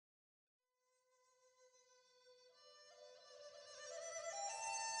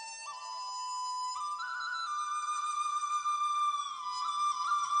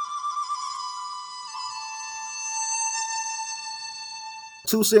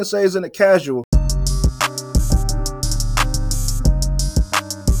Two senseis and a casual. Let's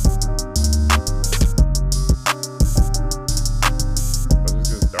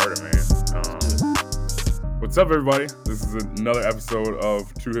just get started, man. What's up, everybody? This is another episode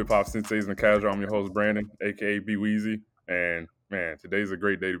of Two Hip Hop Senseis and a Casual. I'm your host, Brandon, aka B Weezy, and man, today's a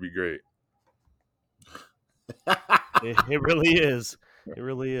great day to be great. It really is. It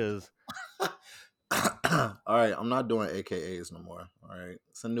really is. All right, I'm not doing AKAs no more. All right,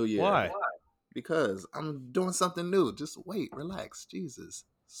 it's a new year. Why? Because I'm doing something new. Just wait, relax, Jesus.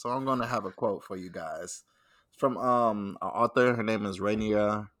 So I'm gonna have a quote for you guys. It's from an author. Her name is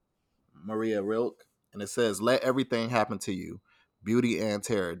Rainier Maria Rilke, and it says, "Let everything happen to you, beauty and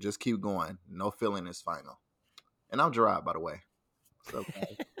terror. Just keep going. No feeling is final." And I'm Gerard, by the way. So,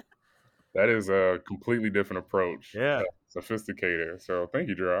 That is a completely different approach. Yeah. Sophisticated. So thank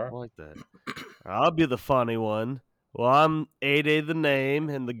you, I Gerard. like that. I'll be the funny one. Well, I'm 8A the name,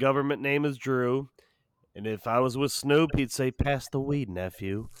 and the government name is Drew. And if I was with Snoop, he'd say, "Pass the weed,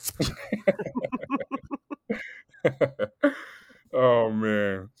 nephew." Oh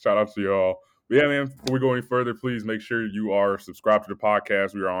man, shout out to y'all. But yeah, man, before we go any further, please make sure you are subscribed to the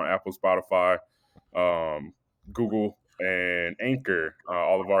podcast. We are on Apple, Spotify, Google, and Anchor.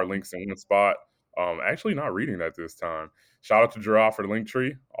 All of our links in one spot. Actually not reading that this time. Shout out to Giraffe for the link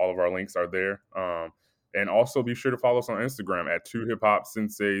tree. All of our links are there. And also be sure to follow us on Instagram at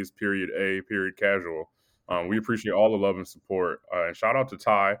 2HipHopSenseis _A_casual. We appreciate all the love and support. And shout out to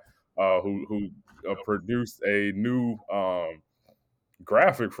Ty, who produced a new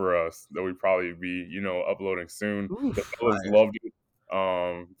graphic for us that we probably be uploading soon. The fellas loved it.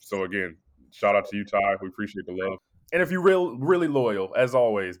 So again, shout out to you, Ty. We appreciate the love. And if you're really loyal, as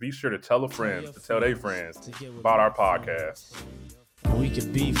always, be sure to tell a friend to tell their friends about our podcast. We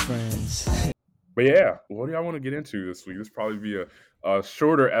could be friends. But yeah, what do y'all want to get into this week? This will probably be a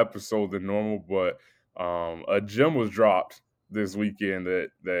shorter episode than normal, but a gem was dropped this weekend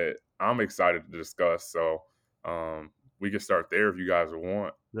that I'm excited to discuss. So we can start there if you guys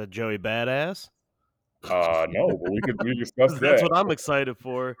want. The Joey Badass? No, but we discuss that. That's what I'm excited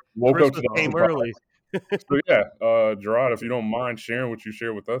for. Woke up to Christmas the came early. So yeah, Gerard, if you don't mind sharing what you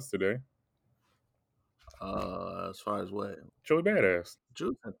shared with us today. as far as what? Joey Badass.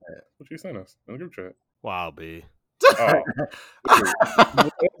 Drew sent that. What you sent us in the group chat. Wow, B. Oh.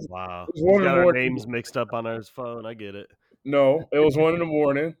 Wow. It was He's one in got the our morning. names mixed up on his phone. I get it. No, it was 1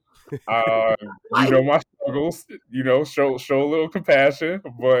 a.m. You know my struggles. Show a little compassion,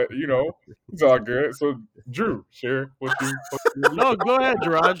 but it's all good. So, Drew, share what you. No, go ahead,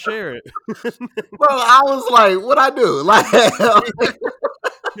 Gerard. Share it. Bro, I was like, what I do? Like,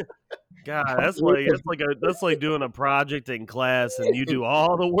 God, that's like doing a project in class and you do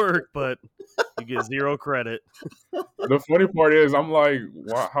all the work, but you get zero credit. The funny part is, I'm like,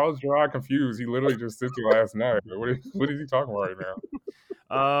 wow, how's Gerard confused? He literally just sent it last night. What is he talking about right now?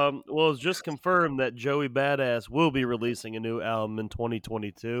 Well, it's just confirmed that Joey Badass will be releasing a new album in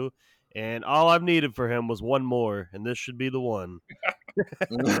 2022, and all I've needed for him was one more, and this should be the one.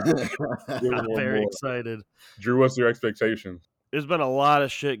 I'm very excited. Drew, what's your expectations? There's been a lot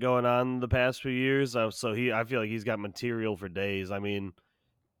of shit going on the past few years, so I feel like he's got material for days. I mean,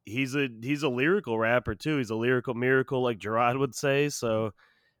 he's a lyrical rapper too. He's a lyrical miracle, like Gerard would say. So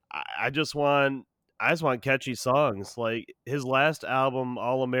I just want catchy songs. Like his last album,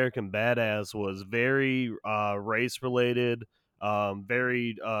 All American Badass, was very race related,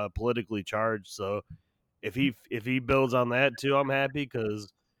 very politically charged. So if he builds on that too, I'm happy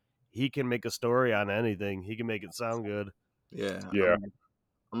because he can make a story on anything. He can make it sound good. Yeah. Yeah.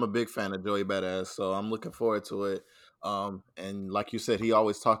 I'm a big fan of Joey Badass, so I'm looking forward to it. And like you said, he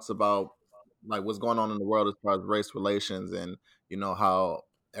always talks about like what's going on in the world as far as race relations and how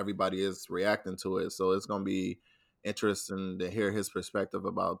everybody is reacting to it. So it's gonna be interesting to hear his perspective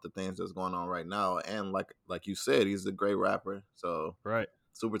about the things that's going on right now. And like you said, he's a great rapper, so Right.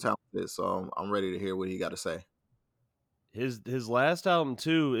 super talented. So I'm ready to hear what he got to say. His last album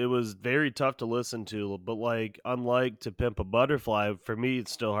too, it was very tough to listen to, but like unlike To Pimp a Butterfly, for me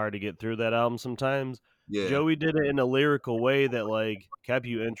it's still hard to get through that album sometimes. Yeah. Joey did it in a lyrical way that like kept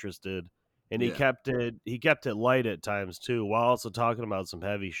you interested, and he Yeah. kept it light at times too, while also talking about some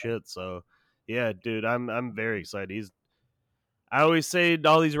heavy shit. So yeah, dude, I'm very excited. I always say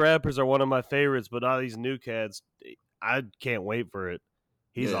all these rappers are one of my favorites, but all these new cats, I can't wait for it.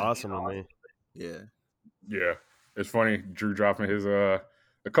 He's Yeah. awesome to me. Yeah. Yeah, it's funny. Drew dropping his a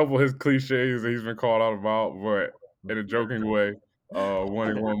couple of his cliches that he's been called out about, but in a joking way.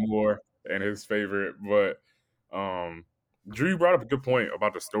 Wanting one more and his favorite, but Drew brought up a good point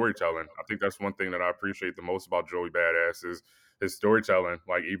about the storytelling. I think that's one thing that I appreciate the most about Joey Badass is his storytelling.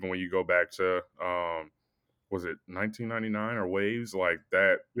 Like even when you go back to was it 1999 or Waves? Like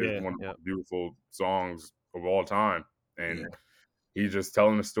that is Yeah, one of the yeah. most beautiful songs of all time. And Yeah. he's just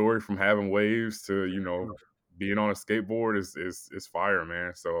telling the story from having waves to, being on a skateboard is fire,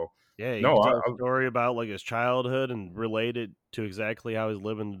 man. So Yeah, you no, can tell a story about like his childhood and relate it to exactly how he's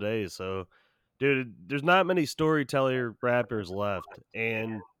living today. So, dude, there's not many storyteller rappers left,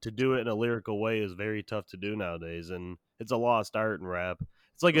 and to do it in a lyrical way is very tough to do nowadays. And it's a lost art in rap.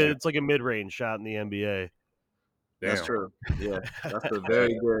 It's like a mid range shot in the NBA. That's damn, true. Yeah, that's a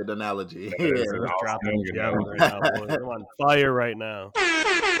very good analogy. that is Yeah. an Just dropping outstanding gems analogy. right now, boys. I'm on fire right now.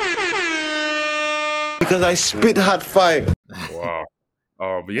 Because I spit hot fire. Wow.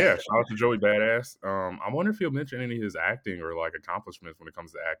 But yeah, shout out to Joey Badass. I wonder if he'll mention any of his acting or like accomplishments when it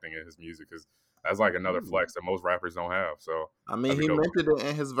comes to acting in his music, because that's like another flex that most rappers don't have. So I mean, that'd be he dope. mentioned it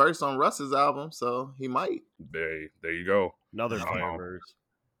in his verse on Russ's album, so he might. There you go. Another fire verse.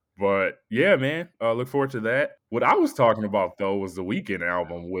 But yeah, man, look forward to that. What I was talking about though was the Weeknd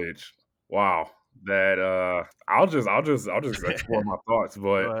album, which wow, that I'll just explore my thoughts.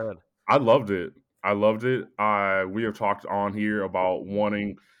 But Go ahead. I loved it. I loved it. We have talked on here about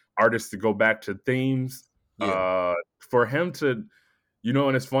wanting artists to go back to themes. Yeah. For him to,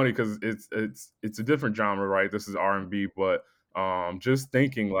 and it's funny because it's a different genre, right? This is R&B, but just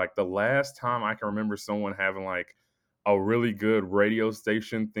thinking like the last time I can remember someone having like a really good radio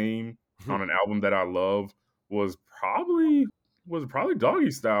station theme on an album that I love was probably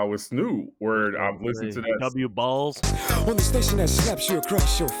Doggy Style with Snoop, where I've listened to that. W Balls. On the station that slaps you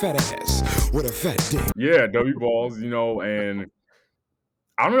across your fat ass with a fat dick. Yeah, W Balls, and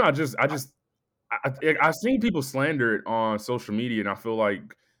I don't know. I've seen people slander it on social media, and I feel like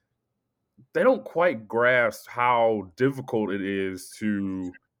they don't quite grasp how difficult it is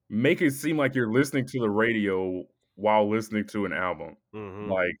to make it seem like you're listening to the radio while listening to an album.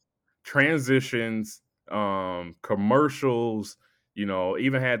 Mm-hmm. Like transitions, commercials,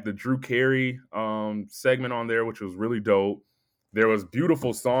 even had the Drew Carey segment on there, which was really dope. There was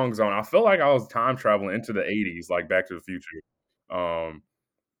beautiful songs on. I felt like I was time traveling into the 80s, like Back to the Future.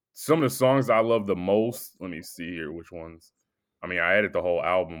 Some of the songs I love the most, let me see here which ones. I mean, I added the whole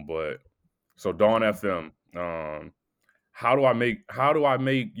album, but so Dawn FM, How do I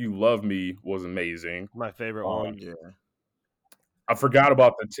make you love me was amazing. My favorite one. Yeah. I forgot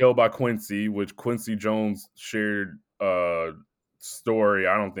about the Tale by Quincy, which Quincy Jones shared a story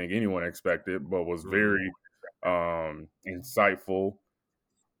I don't think anyone expected, but was very insightful.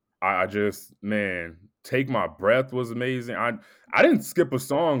 I just, man, Take My Breath was amazing. I didn't skip a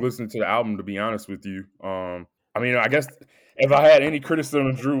song listening to the album, to be honest with you. I mean, I guess if I had any criticism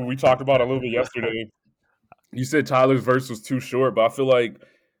of Drew, we talked about it a little bit yesterday. You said Tyler's verse was too short, but I feel like,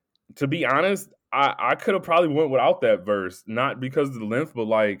 to be honest, I could have probably went without that verse, not because of the length, but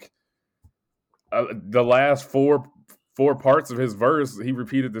like the last four parts of his verse, he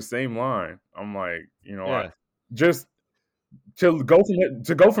repeated the same line. I'm like, just to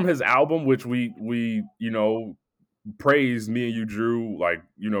go from his album, which we praised, me and you, Drew, like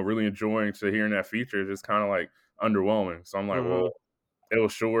really enjoying, to hearing that feature, just kind of like underwhelming. So I'm like, well, it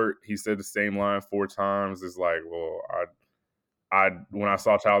was short. He said the same line 4 times. It's like, well, I when I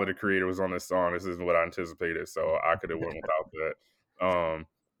saw Tyler the Creator was on this song, this isn't what I anticipated, so I could have went without that.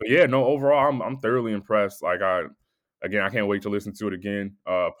 But yeah, no, overall, I'm thoroughly impressed. Like I can't wait to listen to it again.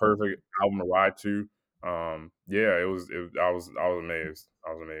 Perfect album to ride to. Yeah, I was amazed.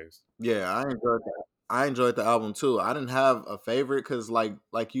 I was amazed. Yeah, I enjoyed that. I enjoyed the album too. I didn't have a favorite because, like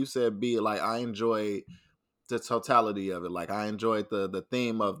you said, B, like I enjoyed the totality of it. Like I enjoyed the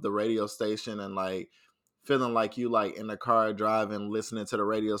theme of the radio station and like feeling like you like in the car driving, listening to the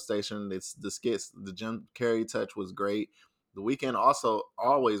radio station. It's the skits, the Jim Carrey touch was great. The Weeknd also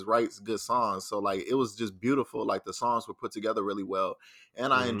always writes good songs, so like it was just beautiful. Like the songs were put together really well,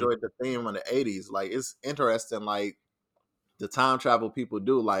 and I enjoyed the theme of the '80s. Like it's interesting, like the time travel people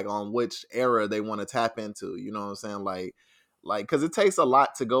do, like on which era they want to tap into. You know what I'm saying? Like because it takes a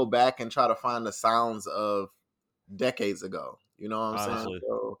lot to go back and try to find the sounds of decades ago. You know what I'm saying?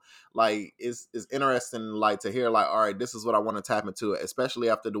 So like it's interesting like to hear like, all right, this is what I want to tap into, especially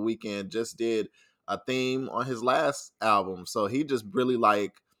after The Weeknd just did a theme on his last album. So he just really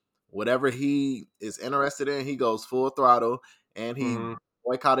like whatever he is interested in, he goes full throttle, and he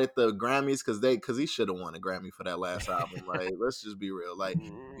boycotted the Grammys because he should have won a Grammy for that last album. Like let's just be real. Like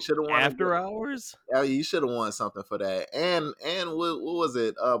he should have won After Hours. Yeah, you should have won something for that. And what was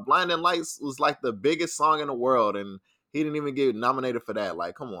it? Blinding Lights was like the biggest song in the world, and he didn't even get nominated for that.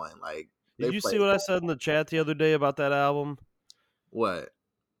 Like, come on. Like, did you see what I said in the chat the other day about that album? What?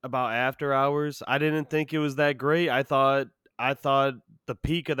 About After Hours? I didn't think it was that great. I thought I thought the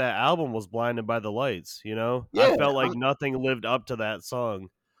peak of that album was Blinded by the Lights, you know? I Yeah, felt like nothing lived up to that song.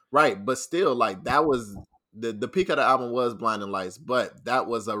 right. But still, like that was the peak of the album was Blinding Lights, but that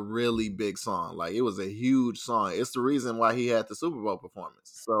was a really big song. Like it was a huge song. It's the reason why he had the Super Bowl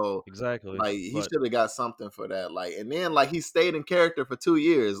performance. So Exactly. like he But should have got something for that. Like, and then like he stayed in character for 2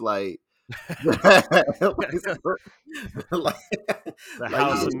 years. Like, like, like, the like,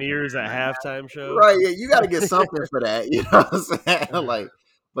 House of Mirrors at halftime show. right? Yeah, you got to get something for that. You know what I'm saying? Like,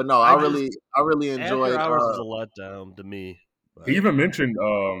 but no, I just I really After enjoyed. Hours was a letdown to me. He even mentioned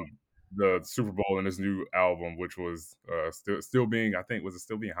the Super Bowl in his new album, which was still being, I think, was it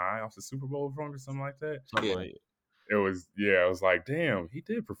still being high off the Super Bowl performance or something like that? Something Yeah. like It was like, damn, he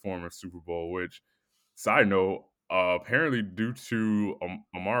did perform at Super Bowl. Which, side note, apparently due to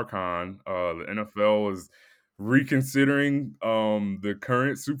Amar Khan, the NFL is reconsidering the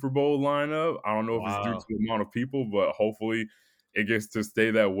current Super Bowl lineup. I don't know if it's due to wow. the amount of people, but hopefully it gets to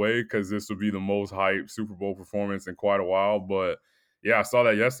stay that way because this will be the most hyped Super Bowl performance in quite a while. But yeah, I saw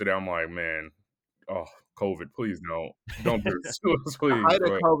that yesterday. I'm like, man, oh, COVID, please don't do this to us, The please. height of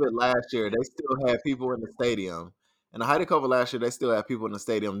But COVID last year, they still had people in the stadium. And the height of COVID last year, they still had people in the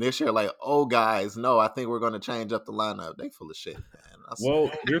stadium. This year, like, oh guys, no, I think we're going to change up the lineup. They full of shit, man.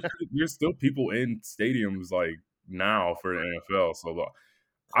 well, there's still people in stadiums like now for the NFL. So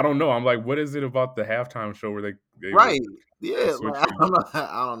I don't know. I'm like, what is it about the halftime show where they Right? they Yeah, switch? like, I don't know.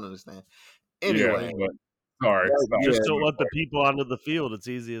 I don't understand. Yeah, Anyway, but sorry, yeah. Just don't let the people onto the field. It's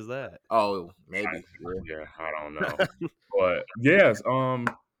easy as that. Oh, maybe. yeah, I don't know. But yes,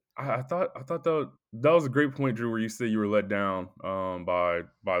 I thought that was a great point, Drew, where you said you were let down by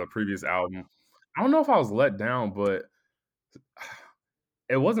the previous album. I don't know if I was let down, but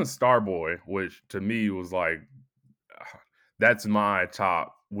it wasn't Starboy, which to me was like that's my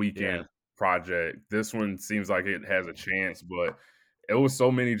top weekend Yeah. project. This one seems like it has a chance, but it was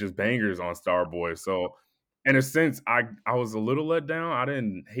so many just bangers on Starboy. So in a sense, I was a little let down. I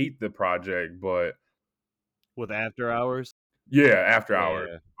didn't hate the project, but With After Hours. yeah, After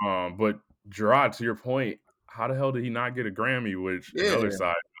Hours. Yeah. But Gerard, to your point, how the hell did he not get a Grammy? Which Yeah. another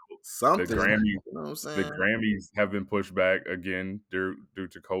side, the Something. Grammys, You know what I'm saying? the Grammys have been pushed back again due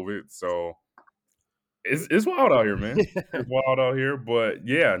to COVID. So it's wild out here, man. It's wild out here. But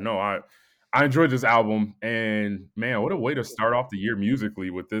yeah, no, I enjoyed this album, and man, what a way to start off the year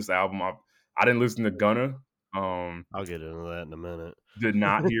musically with this album. I didn't listen to Gunna. I'll get into that in a minute. Did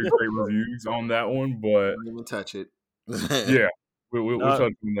not hear great reviews on that one, but Don't even touch it. yeah, we'll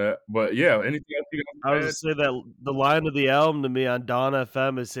touch on that. But yeah, anything else you I was guys gonna say that the line of the album to me on Dawn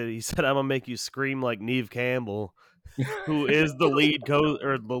FM is he said, "I'm gonna make you scream like Neve Campbell, who is the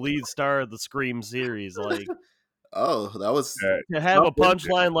lead star of the Scream series." Like Oh, that was had? to have a something.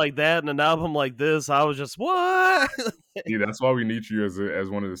 punchline like that in an album like this, I was just what? See, that's why we need you as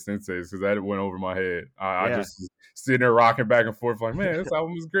one of the senseis, because that went over my head. I Yeah. just was sitting there rocking back and forth like, man, this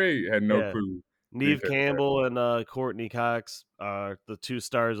album is great. Had no Yeah. clue. Neve Didn't catch Campbell and Courtney Cox are the two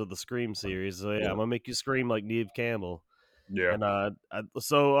stars of the Scream series. So yeah, I'm gonna make you scream like Neve Campbell. Yeah. And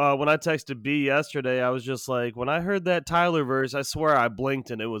when I texted B yesterday, I was just like, when I heard that Tyler verse, I swear I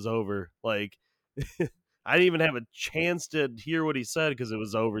blinked and it was over. Like, I didn't even have a chance to hear what he said because it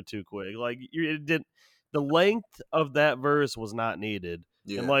was over too quick. Like, the length of that verse was not needed,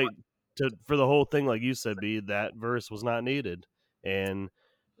 Yeah. and like for the whole thing, like you said, B, that verse was not needed, and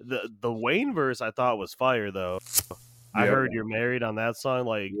the Wayne verse I thought was fire though. I Yeah. heard You're Married on that song,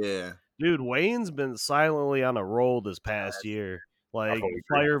 like. Yeah. Dude, Wayne's been silently on a roll this past year. Like totally agree.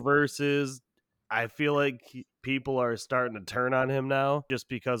 fire verses, I feel like people are starting to turn on him now just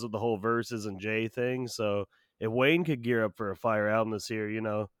because of the whole verses and Jay thing. So if Wayne could gear up for a fire album this year,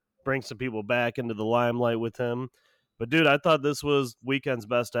 bring some people back into the limelight with him. But dude, I thought this was Weeknd's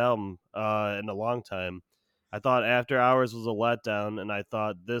best album in a long time. I thought After Hours was a letdown, and I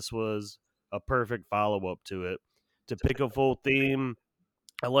thought this was a perfect follow up to it. To pick a full theme,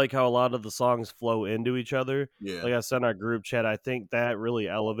 I like how a lot of the songs flow into each other. Yeah. Like I said in our group chat, I think that really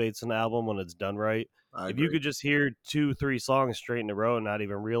elevates an album when it's done right. I If you agree. could just hear 2-3 songs straight in a row and not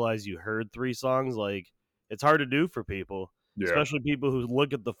even realize you heard 3 songs, like it's hard to do for people, Yeah. especially people who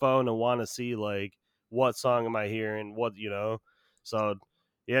look at the phone and want to see like what song am I hearing, So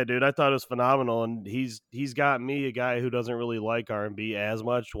yeah, dude, I thought it was phenomenal, and he's got me, a guy who doesn't really like R&B as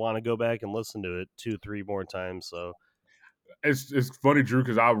much, want to go back and listen to it 2-3 more times. So It's funny, Drew,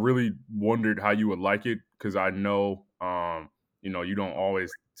 because I really wondered how you would like it, because I know, you don't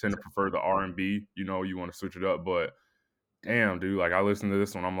always tend to prefer the R&B. You want to switch it up, but damn, dude, like I listened to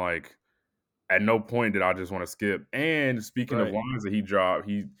this one, I'm like, at no point did I just want to skip. And speaking of Right. lines that he dropped,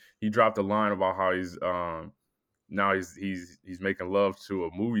 he dropped a line about how he's now he's making love to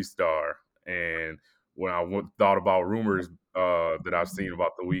a movie star. And when I thought about rumors that I've seen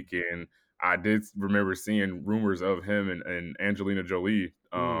about The Weeknd, I did remember seeing rumors of him and Angelina Jolie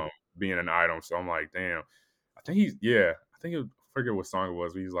being an item. So I'm like, damn, I think I forget what song it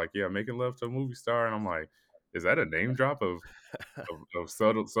was, but he's like, yeah, making love to a movie star. And I'm like, is that a name drop of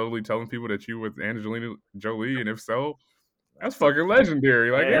subtly telling people that you with Angelina Jolie? And if so, that's fucking legendary.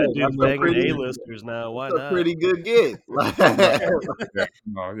 Like, Hey, yeah, that dude's that's a banging pretty, A-listers now. Why that's a not? pretty good get.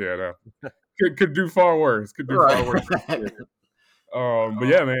 no, no. Could do far worse. Could do far worse. Right. But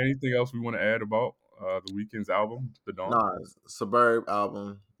yeah, man. Anything else we want to add about The Weeknd's album, The Dawn? Nah, Suburb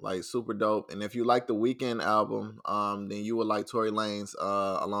album, like super dope. And if you like the Weeknd album, then you would like Tory Lanez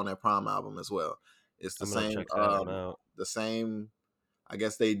Alone at Prom album as well. It's the I'm gonna same, check that one out. the same. I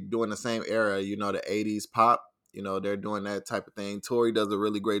guess they doing the same era, the 80s pop. They're doing that type of thing. Tory does a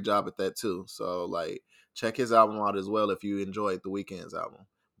really great job at that too. So like, check his album out as well if you enjoyed the Weeknd's album.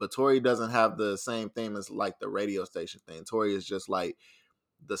 But Tory doesn't have the same theme as like the radio station thing. Tory is just like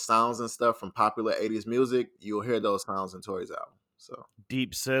the sounds and stuff from popular 80s music. You'll hear those sounds in Tory's album. So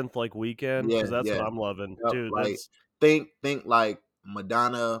Deep synth like Weeknd, yeah, because that's yeah. what I'm loving, Yep, dude. like That's think like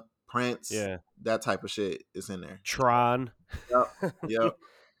Madonna, Prince, yeah, that type of shit is in there. Tron. Yep, yep.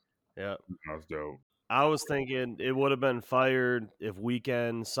 Yeah. That's dope. I was thinking it would have been fired if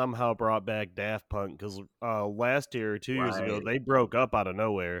Weeknd somehow brought back Daft Punk, because last year or 2 years ago Right. they broke up out of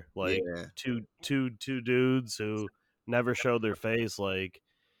nowhere. Like Yeah. two dudes who never showed their face. Like,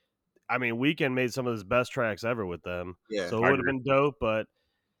 I mean, Weeknd made some of his best tracks ever with them. Yeah. So I it would have agree. been dope, but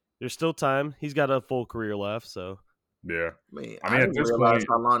there's still time. He's got a full career left, so Yeah. I at didn't this realize point,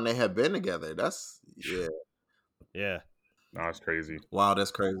 how long they had been together. That's yeah. no, it's crazy. wow,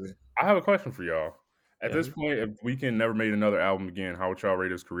 that's crazy. I have a question for y'all. At Yeah. this point, if Weeknd never made another album again, how would y'all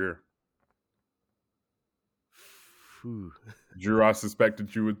rate his career? Phew. Drew, I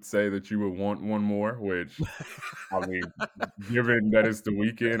suspected you would say that you would want one more, which, I mean, given that it's The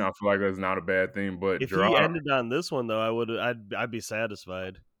Weeknd, I feel like that's not a bad thing. But If he Gerard, ended on this one though, I'd be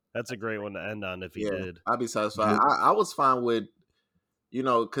satisfied. That's a great one to end on if he did. I'd be satisfied. I was fine with,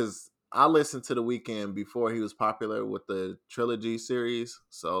 because I listened to The Weeknd before he was popular with the Trilogy series.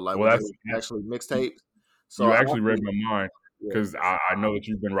 So like well, when they that's were actually mixtapes. So you I actually read actually- my mind yeah, because I know that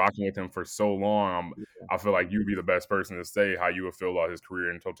you've been rocking with him for so long. I feel like you'd be the best person to say how you would feel about his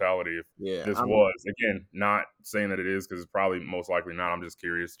career in totality if yeah. this I'm- was, again, not saying that it is because it's probably most likely not. I'm just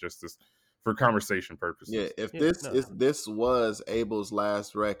curious, for conversation purposes. Yeah, if Yeah, this was Abel's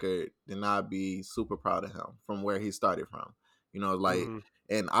last record, then I'd be super proud of him from where he started from. Mhm.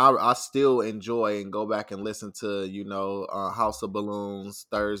 And I still enjoy and go back and listen to House of Balloons,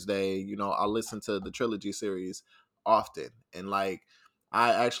 Thursday. I listen to the Trilogy series often, and like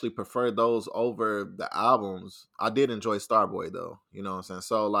I actually prefer those over the albums. I did enjoy Starboy though, you know what I'm saying?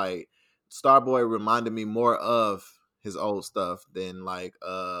 So like Starboy reminded me more of his old stuff than like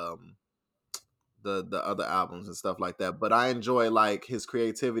the other albums and stuff like that. But I enjoy like his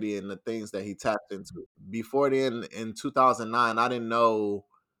creativity and the things that he tapped into. Before then, in 2009, I didn't know,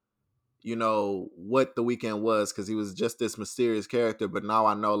 what The Weeknd was because he was just this mysterious character. But now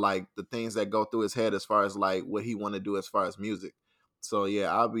I know like the things that go through his head as far as like what he want to do as far as music. So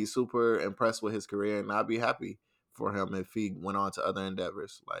yeah, I'll be super impressed with his career, and I'd be happy for him if he went on to other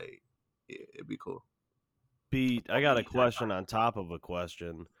endeavors. Like, yeah, it'd be cool. Pete, I got a question on top of a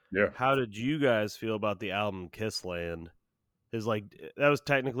question. Yeah. How did you guys feel about the album Kissland? That was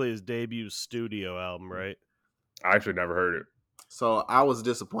technically his debut studio album, right? I actually never heard it. So I was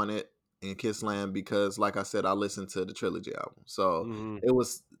disappointed in Kissland because, like I said, I listened to the Trilogy album. So Mhm. it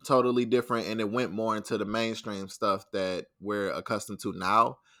was totally different, and it went more into the mainstream stuff that we're accustomed to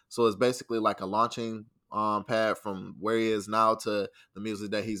now. So it's basically like a launching pad from where he is now to the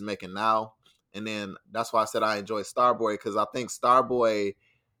music that he's making now. And then that's why I said I enjoy Starboy, because I think Starboy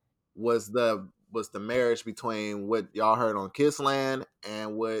was the marriage between what y'all heard on Kissland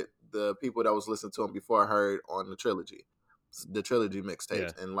and what the people that was listening to him before heard on the Trilogy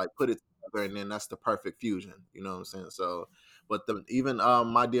mixtapes, and like put it together, and then that's the perfect fusion. You know what I'm saying? So, but even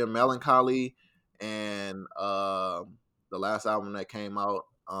My Dear Melancholy and the last album that came out,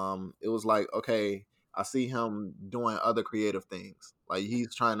 it was like, okay, I see him doing other creative things. Like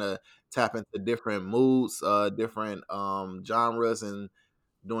he's trying to tap into different moods, different genres, and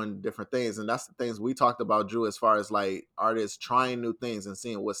doing different things. And that's the things we talked about, Drew, as far as like artists trying new things and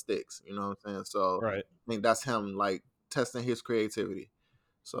seeing what sticks. You know what I'm saying? So Right. I think that's him like testing his creativity.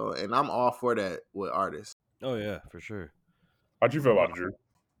 So, and I'm all for that with artists. Oh yeah, for sure. How'd you feel about it, Drew?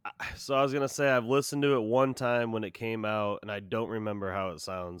 So I was gonna say I've listened to it one time when it came out, and I don't remember how it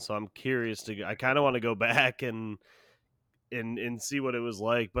sounds. So I'm curious to. I kind of want to go back and see what it was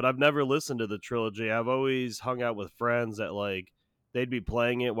like. But I've never listened to the trilogy. I've always hung out with friends that like they'd be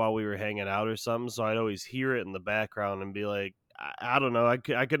playing it while we were hanging out or something. So I'd always hear it in the background and be like, I don't know. I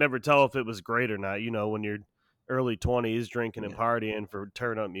could never tell if it was great or not. You know, when you're early 20s drinking and Yeah. partying for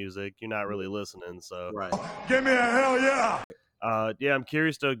turn up music, you're not really listening. So Right. Give me a hell yeah! yeah, I'm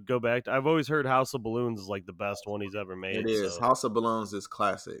curious to go back. I've always heard House of Balloons is like the best one he's ever made. It is. So House of Balloons is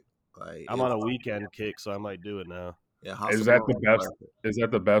classic. Like I'm on a weekend kick, so I might do it now. Yeah, House Is of that Balloons the is best? classic. Is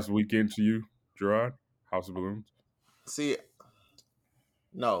that the best weekend to you, Gerard? House of Balloons. See,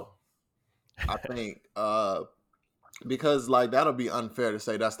 no. I think because like that'll be unfair to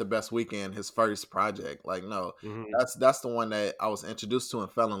say that's the best weekend, his first project. Like, no. Mhm. That's the one that I was introduced to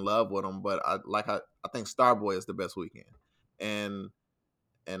and fell in love with him. But I think Starboy is the best weekend. And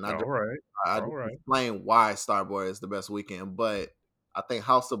I All right. I All right. explain why Starboy is the best weekend, but I think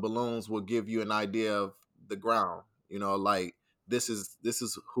House of Balloons will give you an idea of the ground. You know, like this is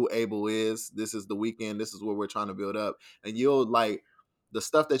who Abel is. This is the weekend. This is what we're trying to build up, and you'll like the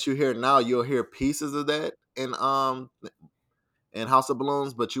stuff that you hear now. You'll hear pieces of that in House of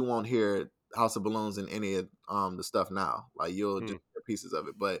Balloons, but you won't hear House of Balloons in any of the stuff now. Like you'll just hear pieces of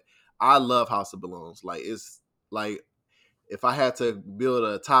it. But I love House of Balloons. Like it's like if I had to build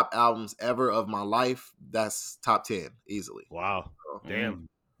a top albums ever of my life, that's top 10 easily. Wow. So, Damn.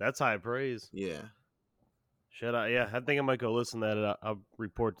 That's high praise. yeah. Should I? Yeah, I think I might go listen to that. I'll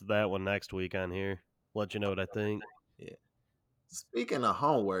report to that one next week on here. Let you know what I think. Yeah. Speaking of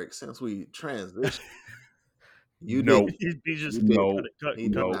homework, since we transitioned, you No. did. He just No. cut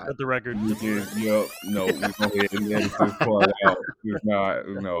No. the record. Yep. No. We go ahead and edit this part out. It's not.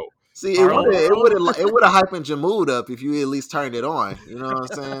 No. See, it All right. would have hyped your mood up if you at least turned it on. You know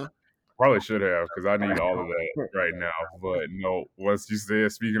what I'm saying? Probably should have because I need all of that right now. But no, once you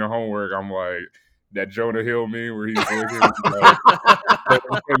said speaking of homework, I'm like that Jonah Hill meme where he's looking. Like, nah,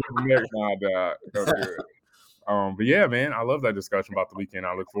 dog. I'm good. But yeah, man, I love that discussion about the weekend.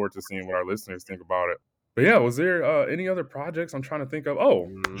 I look forward to seeing what our listeners think about it. But yeah, was there any other projects I'm trying to think of? Oh,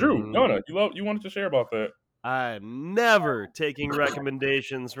 Drew, Jonah, you wanted to share about that. I'm never taking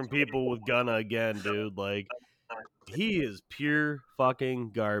recommendations from people with Gunna again, dude. Like, he is pure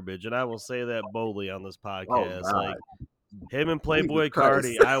fucking garbage, and I will say that boldly on this podcast. God. Like, him and Playboy Jesus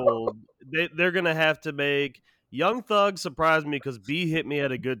Christ. Cardi, they're gonna have to make Young Thug surprise me because B hit me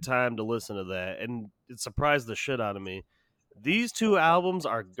at a good time to listen to that, and it surprised the shit out of me. These two albums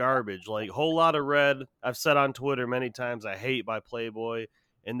are garbage. Like Whole Lot of Red, I've said on Twitter many times I hate by Playboy,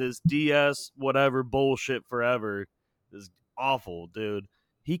 and this DS whatever bullshit forever is awful, dude.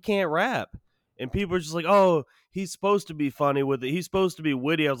 He can't rap. And people are just like, "Oh, he's supposed to be funny with it. He's supposed to be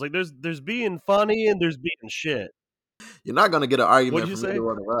witty." I was like, "There's being funny and there's being shit." You're not gonna get an argument What'd you from say? either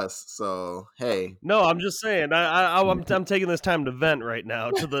one of us. So hey, No, I'm just saying. I'm taking this time to vent right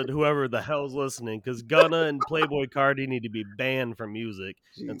now to the whoever the hell's listening, because Gunna and Playboy Cardi need to be banned from music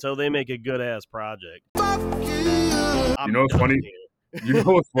until they make a good ass project. You know what's funny? You know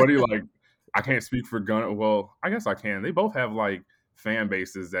what's funny? Like, I can't speak for Gunna. Well, I guess I can. They both have like fan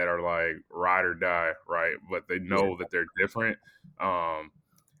bases that are like ride or die, right? But they know that they're different.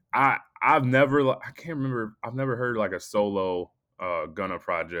 I've never, I can't remember. I've never heard like a solo Gunna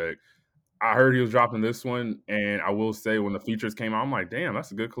project. I heard he was dropping this one, and I will say when the features came out, I'm like, damn,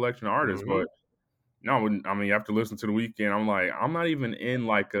 that's a good collection of artists. But no, I mean, after listening to the weekend, I'm like, I'm not even in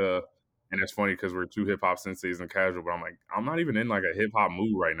like a, and it's funny because we're two hip hop senseis and casual, but I'm like, I'm not even in like a hip hop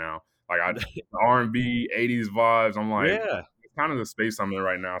mood right now. Like R&B, 80s vibes. I'm like, it's kind of the space I'm in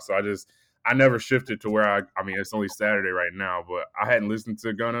right now. So I never shifted to where I mean, it's only Saturday right now, but I hadn't listened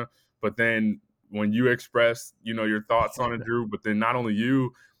to Gunna. But then when you express, your thoughts on it, Drew, but then not only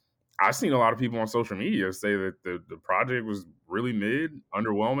you, I've seen a lot of people on social media say that the project was really mid,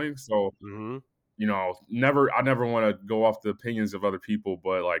 underwhelming. So, I never want to go off the opinions of other people,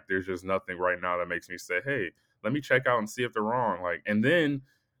 but like, there's just nothing right now that makes me say, hey, let me check out and see if they're wrong. Like, and then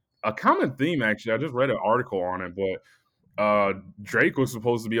a common theme, actually, I just read an article on it, but Drake was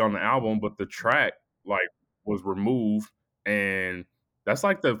supposed to be on the album, but the track like was removed, and that's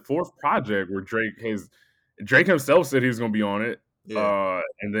like the fourth project where Drake himself said he was going to be on it. yeah.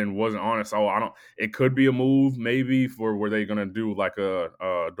 And then wasn't on it. So it could be a move maybe for where they're gonna do like a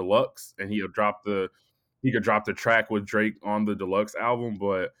deluxe, and he could drop the track with Drake on the deluxe album.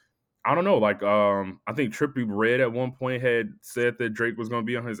 But I don't know. Like I think Trippie Redd at one point had said that Drake was gonna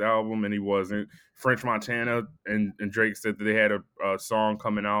be on his album, and he wasn't. French Montana and Drake said that they had a song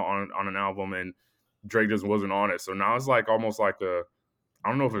coming out on an album, and Drake just wasn't on it. So now it's like almost like I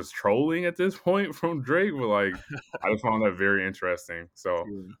don't know if it's trolling at this point from Drake, but like I just found that very interesting. So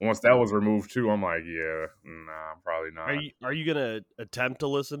Yeah. once that was removed too, I'm like, yeah, nah, probably Are not. you gonna attempt to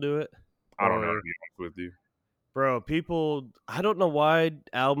listen to it? I don't know, to Or be honest with you. bro, people, I don't know why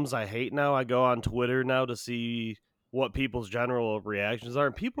albums I hate now. I go on Twitter now to see what people's general reactions are.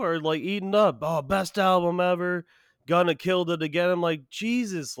 And people are like eating up. Oh, best album ever. Gunna killed it again. I'm like,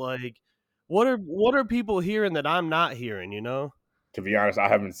 Jesus, like what are people hearing that I'm not hearing, you know? To be honest, I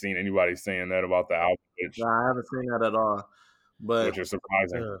haven't seen anybody saying that about the album, Nah, I haven't seen that at all. But which is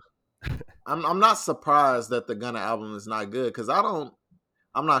surprising. I'm not surprised that the Gunna album is not good because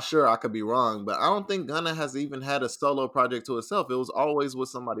I'm not sure, I could be wrong, but I don't think Gunna has even had a solo project to itself. It was always with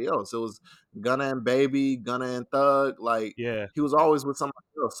somebody else. It was Gunna and Baby, Gunna and Thug. Like Yeah. he was always with somebody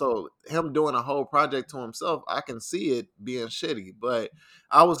else. So him doing a whole project to himself, I can see it being shitty. But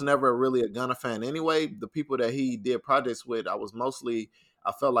I was never really a Gunna fan anyway. The people that he did projects with,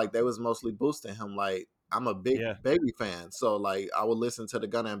 I felt like they was mostly boosting him. Like I'm a big Yeah. Baby fan, so like I would listen to the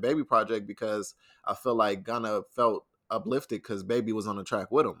Gunna and Baby project because I feel like Gunna felt uplifted because Baby was on the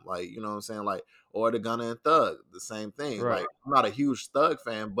track with him. Like, you know what I'm saying? Like, or the Gunna and Thug, the same thing. Right. Like, I'm not a huge Thug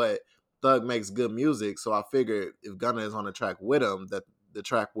fan, but Thug makes good music. So I figured if Gunna is on the track with him, that the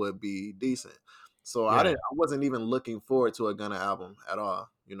track would be decent. So Yeah. I wasn't even looking forward to a Gunna album at all,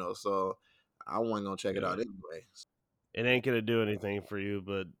 you know, so I wasn't gonna check it out anyway. It ain't gonna do anything for you,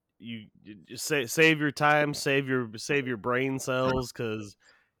 but you just save your time, save your brain cells, because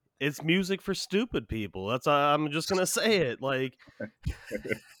it's music for stupid people. That's I'm just gonna say it. Like,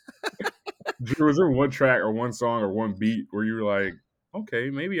 Drew, was there one track or one song or one beat where you were like, okay,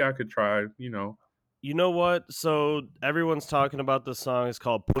 maybe I could try, you know what? So everyone's talking about this song. It's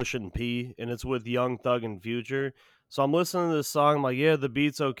called Pushin' P, and it's with Young Thug and Future. So I'm listening to this song. I'm like, yeah, the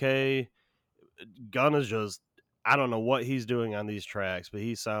beat's okay. Gunna's just, I don't know what he's doing on these tracks, but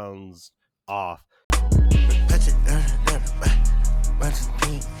he sounds off.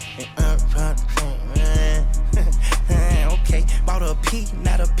 Okay, bought a P,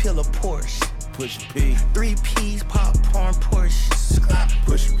 not a pill of Porsche. Push P. 3 P's, popcorn, Porsche.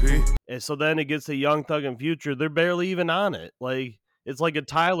 Push P. And so then it gets to Young Thug and Future. They're barely even on it. Like, it's like a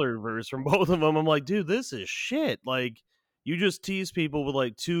Tyler verse from both of them. I'm like, dude, this is shit. Like, you just tease people with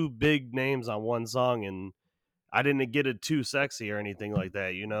like two big names on one song, and I didn't get it too sexy or anything like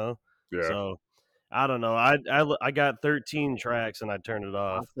that, you know? Yeah. So I don't know. I got 13 tracks and I turned it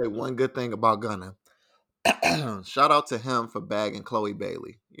off. I'll say one good thing about Gunna. Shout out to him for bagging Chloe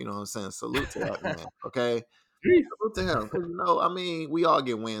Bailey. You know what I'm saying? Salute to that man. Okay. Salute to him. Because, you know, I mean, we all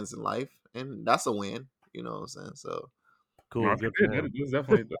get wins in life, and that's a win. You know what I'm saying? So Cool. No, Good that's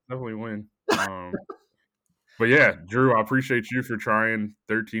for him. definitely a win. But yeah, Drew, I appreciate you for trying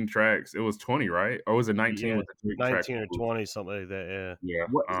 13 tracks. It was 20, right? Or was it 19 Yeah, with the Drake 19 or track? 20, something like that. Yeah.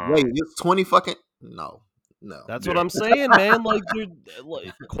 Yeah. wait, it's 20 fucking no. That's Yeah. what I'm saying, man. Like, dude,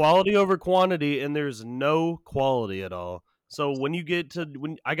 like, quality over quantity, and there's no quality at all. So when you get to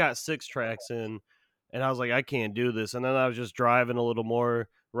when I got 6 tracks in, and I was like, I can't do this, and then I was just driving a little more,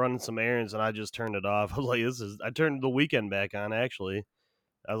 running some errands, and I just turned it off. I was like, I turned the weekend back on. Actually,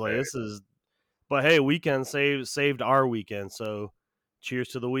 I was like, Hey. this is. But hey, weekend saved our weekend. So cheers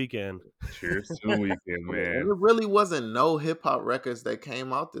to the weekend. Cheers to the weekend, And man. there really wasn't no hip hop records that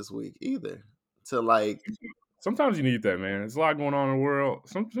came out this week either. To like, Sometimes you need that, man. There's a lot going on in the world.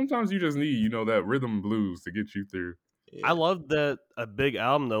 Sometimes you just need, that rhythm and blues to get you through. yeah. I love that a big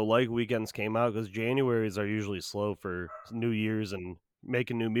album though, like Weekends, came out because Januaries are usually slow for New Year's and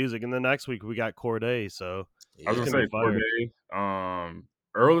making new music, and the next week we got Corday. So I was It's gonna gonna say be Corday,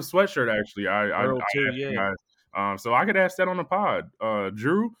 Earl the Sweatshirt. Actually, I Earl too, asked you yeah. guys. So I could ask that on the pod.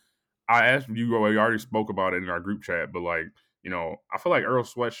 Drew, I asked you. We already spoke about it in our group chat, but like, I feel like Earl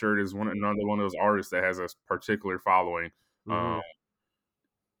Sweatshirt is another one of those artists that has a particular following. Mhm.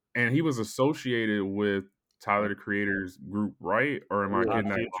 And he was associated with Tyler the Creator's group, right? Or am I Yeah. getting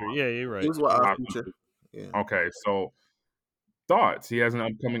that? Future, yeah, you're He right. was with our Odd future. Future. Yeah. Okay, so thoughts. He has an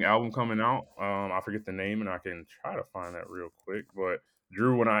upcoming album coming out. I forget the name, and I can try to find that real quick. But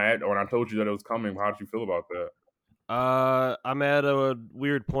Drew, when I told you that it was coming, how did you feel about that? I'm at a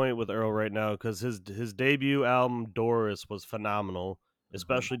weird point with Earl right now because his debut album Doris was phenomenal,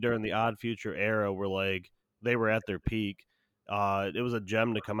 especially during the Odd Future era where like they were at their peak. It was a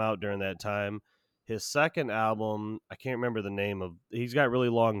gem to come out during that time. His second album, I can't remember the name of. He's got really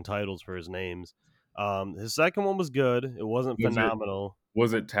long titles for his names. His second one was good. It wasn't Was it phenomenal.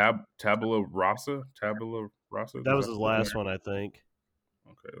 was it Tabula Rasa? Tabula Rasa? That was his last one, I think.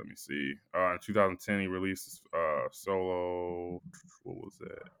 Okay, let me see. In 2010, he released solo. What was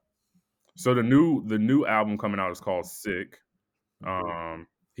that? So the new album coming out is called Sick.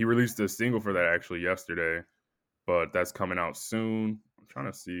 He released a single for that actually yesterday, but that's coming out soon. I'm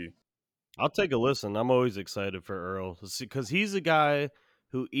trying to see. I'll take a listen. I'm always excited for Earl because he's a guy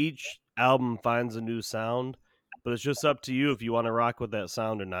who each album finds a new sound, but it's just up to you if you want to rock with that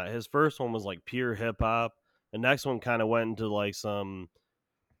sound or not. His first one was like pure hip hop. The next one kind of went into like some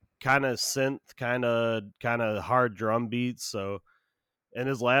kind of synth, kind of hard drum beats. So, and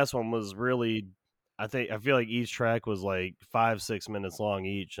his last one was really, I feel like each track was like 5-6 minutes long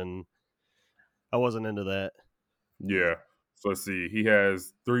each, and I wasn't into that. Yeah. So let's see. He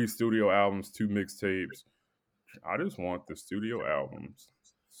has 3 studio albums, 2 mixtapes. I just want the studio albums.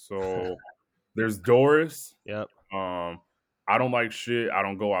 So there's Doris. Yep. I Don't Like Shit. I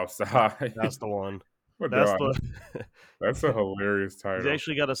Don't Go Outside. That's the one. That's a hilarious title. He's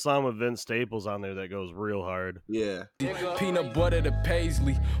actually got a song with Vince Staples on there that goes real hard. Yeah. Peanut butter to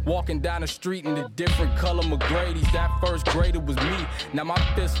paisley. Walking down the street in the different color McGrady's. That first grader was me. Now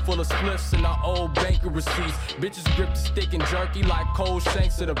my fist full of spliffs and the old banker receipts. Bitches grip the stick and jerky like cold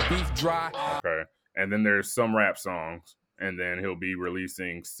shanks of the beef dry. Okay. And then there's some rap songs. And then he'll be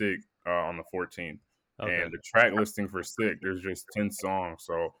releasing Sick on the 14th. Okay. And the track listing for Sick, there's just 10 songs.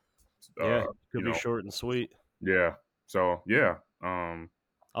 So could be short and sweet. Yeah. So yeah.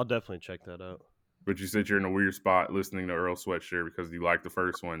 I'll definitely check that out. But you said you're in a weird spot listening to Earl Sweatshirt because you liked the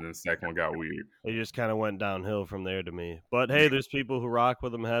first one, and the second one got weird. It just kind of went downhill from there to me. But hey, there's people who rock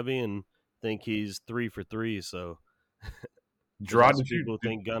with him heavy and think he's 3 for 3. So Gerard, people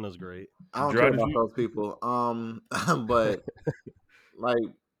think Gunna's great. I don't care about those people. But like,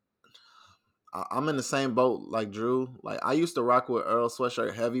 I'm in the same boat like Drew. Like, I used to rock with Earl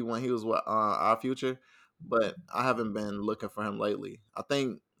Sweatshirt heavy when he was with Our Future, but I haven't been looking for him lately. I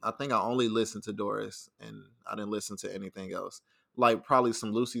think I only listened to Doris, and I didn't listen to anything else. Like, probably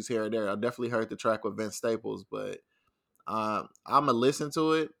some Lucy's here or there. I definitely heard the track with Vince Staples, but I'm gonna listen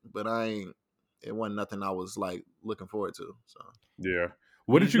to it. But it wasn't nothing I was like looking forward to. So yeah.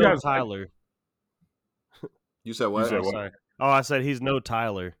 What did you guys? Tyler. You said what? Sorry. Oh, I said he's no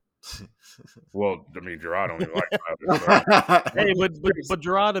Tyler. Well, I mean, Gerard only likes Tyler. So. Hey, but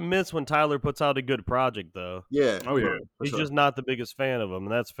Gerard admits when Tyler puts out a good project, though. Yeah. Oh yeah. He's just not the biggest fan of him,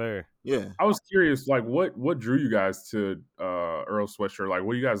 and that's fair. Yeah. I was curious, like, what drew you guys to Earl Sweatshirt? Like,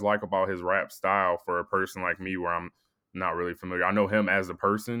 what do you guys like about his rap style for a person like me, where I'm not really familiar? I know him as a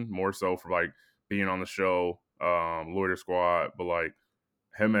person more so for like being on the show, Loiter Squad, but like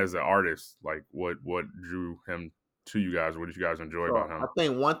him as an artist, like what drew him to you guys? What did you guys enjoy about him? I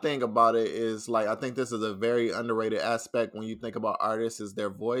think one thing about it is, like, I think this is a very underrated aspect when you think about artists, is their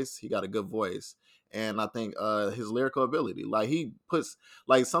voice. He got a good voice. And I think his lyrical ability, like, he puts,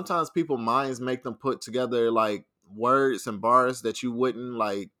 like, sometimes people minds make them put together like words and bars that you wouldn't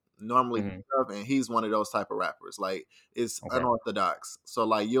like normally think of, and he's one of those type of rappers. Like, it's unorthodox. So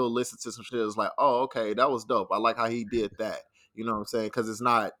like, you'll listen to some shit that's like, oh, okay, that was dope. I like how he did that. You know what I'm saying? Because it's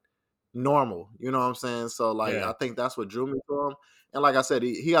not normal, you know what I'm saying? So like, I think that's what drew me to him. And like I said,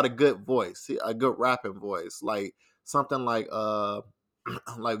 he had a good voice, a good rapping voice, like something like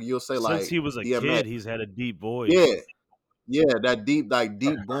like you'll say, like, since he was a DMX. kid, he's had a deep voice. Yeah, that deep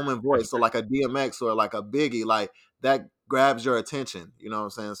booming voice. So like a DMX or like a Biggie, like that grabs your attention, you know what I'm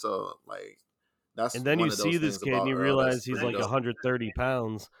saying? So like, that's, and then you see this kid and you realize he's like 130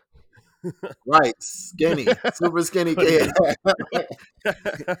 pounds. Right, skinny, super skinny kid.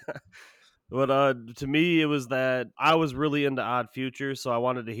 But to me, it was that I was really into Odd Future, so I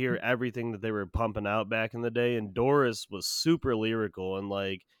wanted to hear everything that they were pumping out back in the day. And Doris was super lyrical, and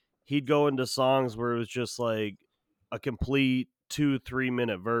like, he'd go into songs where it was just like a complete 2-3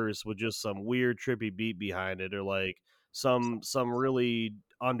 minute verse with just some weird trippy beat behind it, or like some really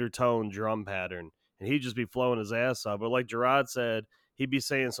undertone drum pattern, and he'd just be flowing his ass off. But like Gerard said, he'd be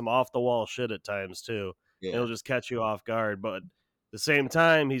saying some off the wall shit at times too. Yeah. It'll just catch you off guard, but at the same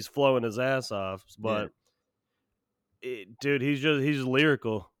time, he's flowing his ass off. But dude, he's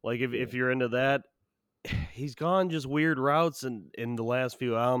lyrical. Like, if you're into that, he's gone just weird routes in the last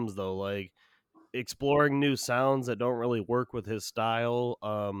few albums though, like exploring new sounds that don't really work with his style.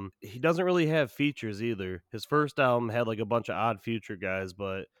 He doesn't really have features either. His first album had like a bunch of Odd Future guys,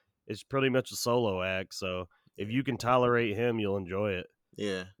 but it's pretty much a solo act. So if you can tolerate him, you'll enjoy it.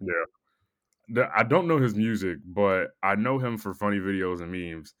 Yeah. I don't know his music, but I know him for funny videos and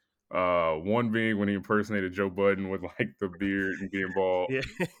memes. One being when he impersonated Joe Budden with like the beard and being bald. Yeah.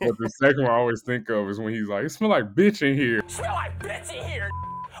 But the second one I always think of is when he's like, "It smell like bitch in here." Smell like bitch in here.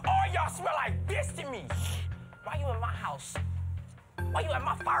 All y'all smell like bitch to me. Why you in my house? Why you at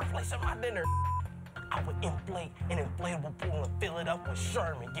my fireplace at my dinner? I would inflate an inflatable pool and fill it up with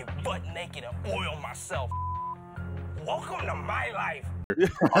Sherman, get butt naked and oil myself. Welcome to my life.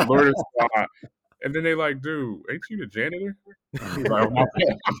 I learned a spot. And then they like, dude, ain't you the janitor? He's like, I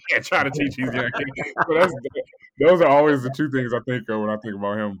can't try to teach these young kids. So those are always the two things I think of when I think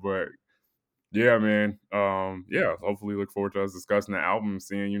about him. But yeah, man. Yeah, hopefully look forward to us discussing the album and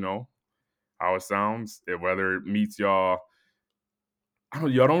seeing, how it sounds, whether it meets y'all.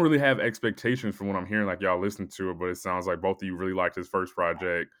 Y'all don't really have expectations from what I'm hearing, like y'all listen to it, but it sounds like both of you really liked his first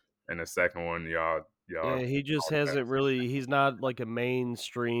project, and the second one, y'all. Yeah, he just hasn't really. He's not like a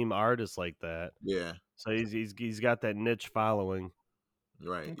mainstream artist like that. Yeah. So he's got that niche following.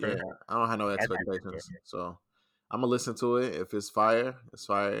 Right. Okay. Yeah. I don't have no expectations, so I'm gonna listen to it. If it's fire, it's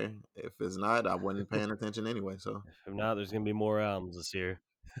fire. If it's not, I wasn't paying attention anyway. So If not, there's gonna be more albums this year.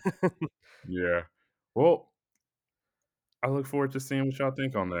 Yeah. Well, I look forward to seeing what y'all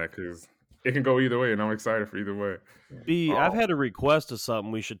think on that because it can go either way, and I'm excited for either way. B, I've had a request of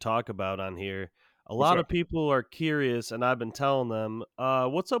something we should talk about on here. A lot of people are curious, and I've been telling them,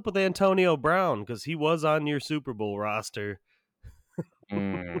 what's up with Antonio Brown? Because he was on your Super Bowl roster.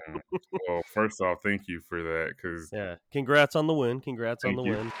 Well, first off, thank you for that. Cause yeah, congrats on the win. Congrats on the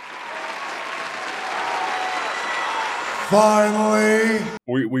win. Finally,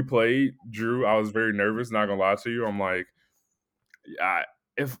 we played Drew. I was very nervous. Not gonna lie to you. I'm like,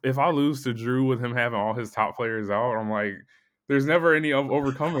 if I lose to Drew with him having all his top players out, I'm like, there's never any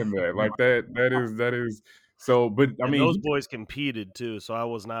overcoming that. Like that is. So, but I mean, those boys competed too, so I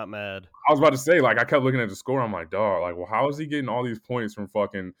was not mad. I was about to say, like, I kept looking at the score. I'm like, dog, like, well, how is he getting all these points from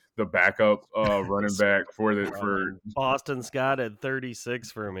fucking the backup running back for Boston Scott at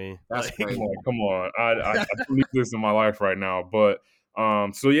 36 for me? That's crazy. Come on. I need this in my life right now. But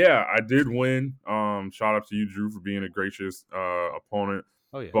so yeah, I did win. Shout out to you, Drew, for being a gracious opponent.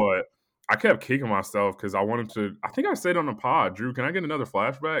 Oh yeah. But I kept kicking myself because I wanted to. I think I said on the pod, Drew, can I get another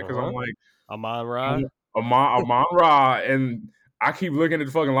flashback? Because I'm like, Amon-Ra, Amon-Ra, and I keep looking at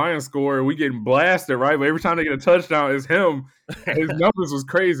the fucking Lions score, and we getting blasted, right? But every time they get a touchdown, it's him. His numbers was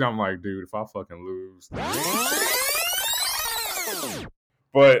crazy. I'm like, dude, if I fucking lose.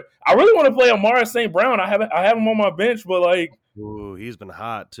 But I really want to play Amon-Ra St. Brown. I have him on my bench, but like, ooh, he's been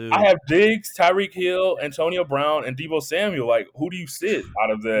hot too. I have Diggs, Tyreek Hill, Antonio Brown, and Deebo Samuel. Like, who do you sit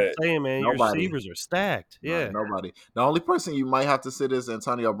out of that? I'm saying, man, your receivers are stacked. Yeah, nobody. The only person you might have to sit is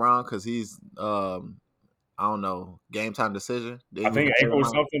Antonio Brown because he's I don't know, game time decision. I think ankle or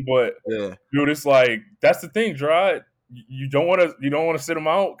something, but yeah, dude, it's like that's the thing, Gerard. You don't want to sit him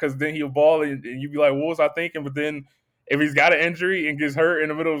out because then he'll ball and you be like, what was I thinking? But then if he's got an injury and gets hurt in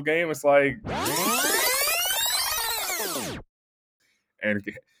the middle of the game, it's like. And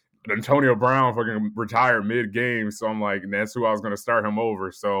Antonio Brown fucking retired mid-game, so I'm like, that's who I was going to start him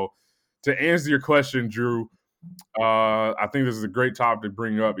over. So to answer your question, Drew, I think this is a great topic to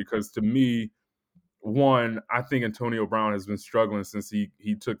bring up because to me, one, I think Antonio Brown has been struggling since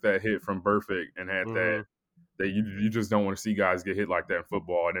he took that hit from Burfict and had that you just don't want to see guys get hit like that in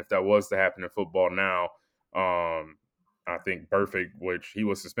football. And if that was to happen in football now, I think Burfict, which he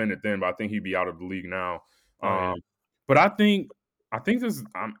was suspended then, but I think he'd be out of the league now. But I think this.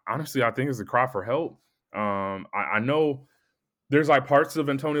 Honestly, I think it's a cry for help. I know there's like parts of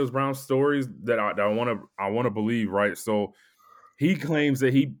Antonio Brown's stories that I want to believe, right? So he claims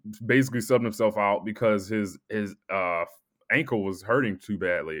that he basically subbed himself out because his ankle was hurting too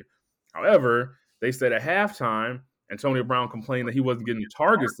badly. However, they said at halftime, Antonio Brown complained that he wasn't getting the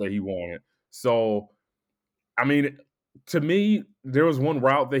targets that he wanted. So, I mean, to me, there was one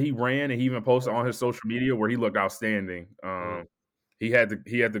route that he ran and he even posted on his social media where he looked outstanding. He had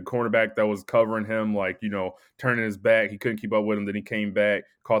the cornerback that was covering him, like, turning his back. He couldn't keep up with him. Then he came back,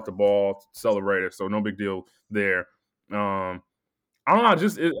 caught the ball, celebrated. So no big deal there. I don't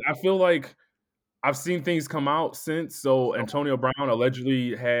know. I feel like I've seen things come out since. So Antonio Brown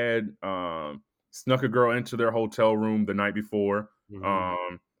allegedly had snuck a girl into their hotel room the night before.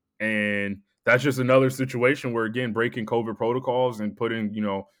 And that's just another situation where, again, breaking COVID protocols and putting,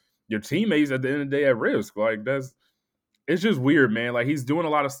 your teammates at the end of the day at risk. Like, it's just weird, man. Like, he's doing a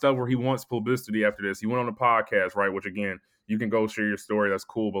lot of stuff where he wants publicity after this. He went on a podcast, right? Which, again, you can go share your story. That's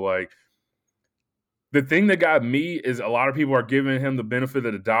cool. But, like, the thing that got me is a lot of people are giving him the benefit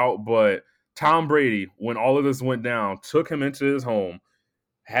of the doubt. But Tom Brady, when all of this went down, took him into his home,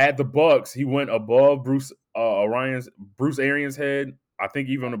 had the Bucks. He went above Bruce Arians' head. I think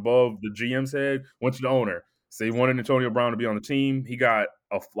even above the GM's head, went to the owner. So he wanted Antonio Brown to be on the team. He got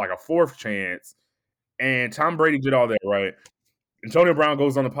a fourth chance. And Tom Brady did all that, right? Antonio Brown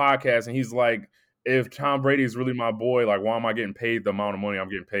goes on the podcast and he's like, if Tom Brady is really my boy, like, why am I getting paid the amount of money I'm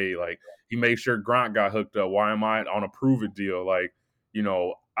getting paid? Like, he made sure Gronk got hooked up. Why am I on a prove-it deal? Like,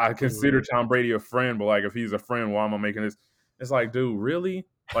 I consider Tom Brady a friend, but like if he's a friend, why am I making this? It's like, dude, really?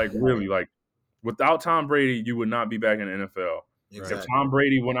 Like really? Like without Tom Brady, you would not be back in the NFL. Exactly. If Tom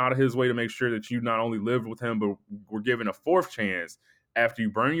Brady went out of his way to make sure that you not only lived with him, but were given a fourth chance after you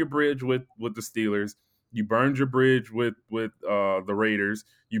burn your bridge with the Steelers, you burned your bridge with the Raiders,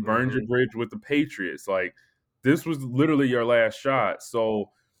 you burned your bridge with the Patriots. Like this was literally your last shot.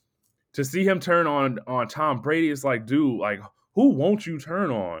 So to see him turn on Tom Brady, it's like, dude, like who won't you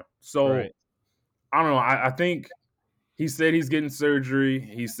turn on? So Right. I don't know. I think he said he's getting surgery.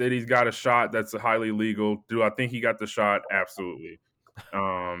 He said he's got a shot that's highly legal. Do I think he got the shot? Absolutely.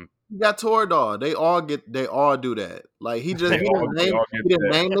 You got Toradol. They all do that. Like he didn't that.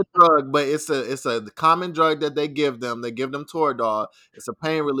 name the drug, but it's a common drug that they give them. They give them Toradol. It's a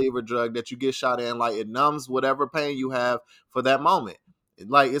pain reliever drug that you get shot in. Like it numbs whatever pain you have for that moment.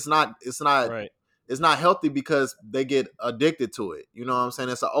 Like it's not Right. it's not healthy because they get addicted to it. You know what I'm saying?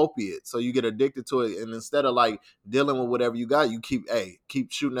 It's an opiate. So you get addicted to it. And instead of like dealing with whatever you got, you keep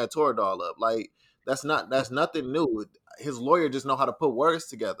shooting that Toradol up. Like that's nothing new. His lawyer just know how to put words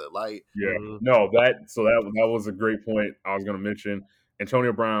together. Like no, that was a great point I was going to mention.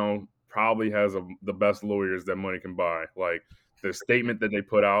 Antonio Brown probably has the best lawyers that money can buy. Like the statement that they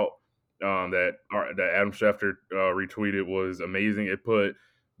put out that Adam Schefter retweeted was amazing. It put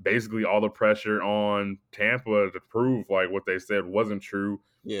basically all the pressure on Tampa to prove like what they said wasn't true.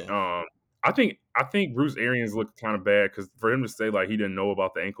 Yeah. I think Bruce Arians looked kind of bad because for him to say like he didn't know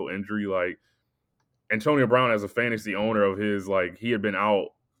about the ankle injury, like Antonio Brown as a fantasy owner of his, like he had been out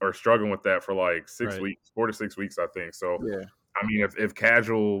or struggling with that for like 6 weeks, 4 to 6 weeks, I think. So yeah. I mean, if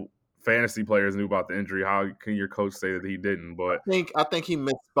casual fantasy players knew about the injury, how can your coach say that he didn't? But I think he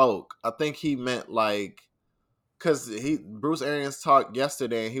misspoke. I think he meant like because Bruce Arians talked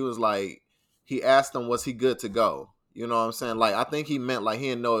yesterday and he was like he asked him was he good to go. You know what I'm saying? Like I think he meant like he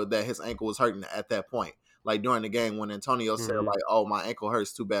didn't know that his ankle was hurting at that point. Like during the game when Antonio said like, oh, my ankle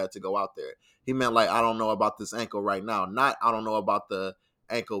hurts too bad to go out there. He meant like, I don't know about this ankle right now. Not, I don't know about the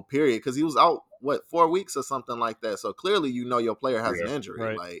ankle period. Because he was out, 4 weeks or something like that. So clearly, you know, your player has an injury.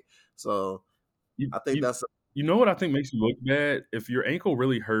 Right. Like, so I think that's. You know what I think makes you look bad? If your ankle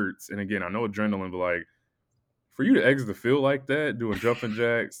really hurts, and again, I know adrenaline, but like for you to exit the field like that, doing jumping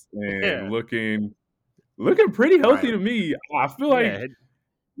jacks and looking pretty healthy to me, I feel like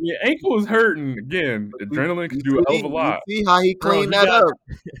your ankle is hurting. Again, adrenaline can do a hell of a lot. You see how he cleaned that up?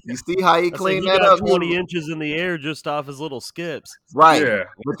 You see how he cleaned that up? 20 inches in the air just off his little skips. Right. Yeah.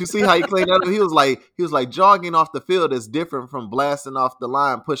 But you see how he cleaned that up? He was like jogging off the field is different from blasting off the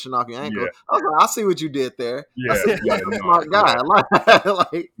line, pushing off your ankle. Yeah. I was like, I see what you did there. Yeah, smart guy.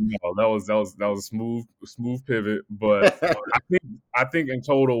 Like, no, that was a smooth pivot. But I think in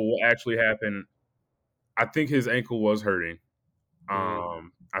total what actually happened, I think his ankle was hurting.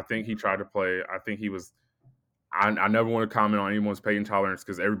 I think he tried to play. I think he was. I never want to comment on anyone's pain tolerance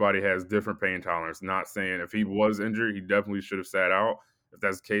because everybody has different pain tolerance. Not saying if he was injured, he definitely should have sat out if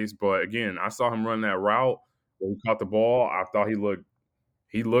that's the case. But again, I saw him run that route where he caught the ball. I thought he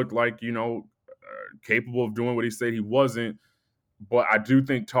looked like capable of doing what he said he wasn't. But I do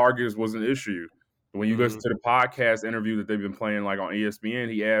think targets was an issue. When you listen to the podcast interview that they've been playing like on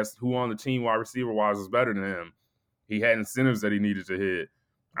ESPN, he asked who on the team wide receiver wise is better than him. He had incentives that he needed to hit.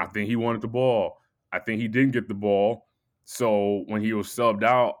 I think he wanted the ball. I think he didn't get the ball. So when he was subbed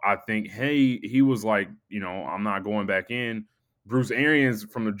out, I think, he was like, I'm not going back in. Bruce Arians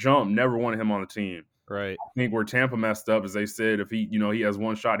from the jump never wanted him on the team. Right. I think where Tampa messed up is they said if he has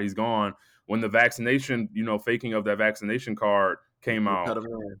one shot, he's gone. When the vaccination, faking of that vaccination card came out,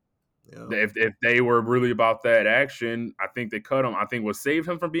 if they were really about that action, I think they cut him. I think what saved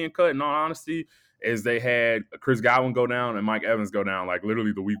him from being cut, in all honesty, is they had Chris Godwin go down and Mike Evans go down like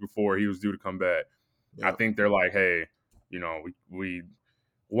literally the week before he was due to come back. Yeah. I think they're like, hey, we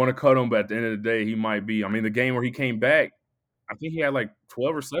want to cut him, but at the end of the day, he might be. I mean, the game where he came back, I think he had like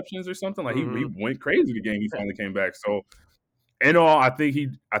 12 receptions or something. Like he went crazy the game he finally came back. So in all, I think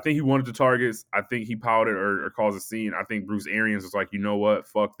he wanted the targets. I think he pouted or caused a scene. I think Bruce Arians was like, you know what,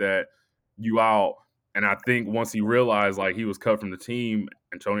 fuck that, you out. And I think once he realized like he was cut from the team,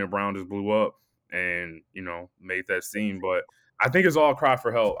 Antonio Brown just blew up and, made that scene. But I think it's all a cry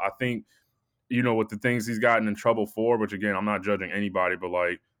for help. I think, with the things he's gotten in trouble for, which again, I'm not judging anybody, but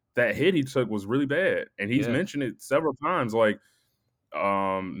like that hit he took was really bad. And he's mentioned it several times, like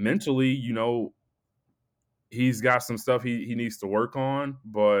mentally, he's got some stuff he needs to work on,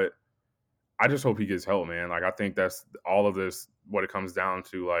 but I just hope he gets help, man. Like, I think that's all of this, what it comes down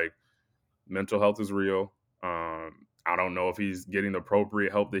to. Like, mental health is real. I don't know if he's getting the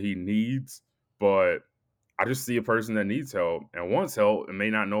appropriate help that he needs, but I just see a person that needs help and wants help and may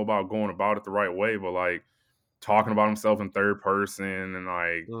not know about going about it the right way, but like talking about himself in third person and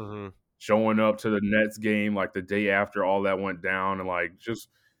like showing up to the Nets game like the day after all that went down and like just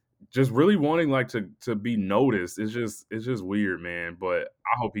really wanting like to be noticed. It's just weird, man. But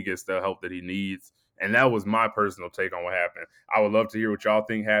I hope he gets the help that he needs. And that was my personal take on what happened. I would love to hear what y'all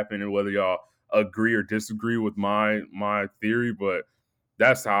think happened and whether y'all agree or disagree with my theory, but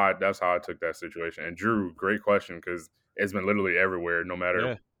that's how I took that situation. And Drew, great question, because it's been literally everywhere, no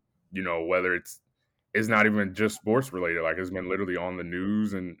matter whether it's not even just sports related. Like it's been literally on the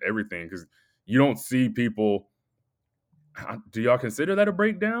news and everything, because you don't see people. Do y'all consider that a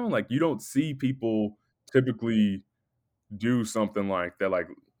breakdown? Like you don't see people typically do something like that, like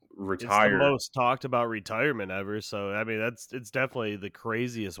It's the retire. most talked about retirement ever. So I mean, it's definitely the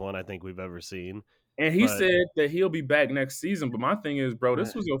craziest one I think we've ever seen. And he But said that he'll be back next season. But my thing is, bro,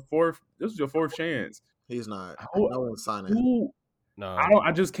 this was your fourth chance. He's not. Who- No one's signing him. Who no,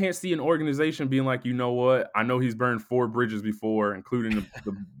 I just can't see an organization being like, you know what? I know he's burned 4 bridges before, including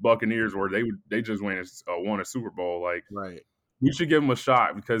the Buccaneers, where they just won a Super Bowl. Like, Right. we should give him a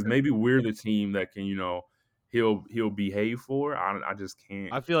shot because maybe we're the team that can, he'll behave for. I just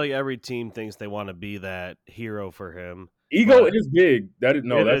can't. I feel like every team thinks they want to be that hero for him. Ego but is big. That's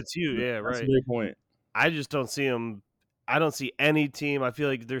it's huge. Yeah, that's right. a big point. I just don't see him. I don't see any team. I feel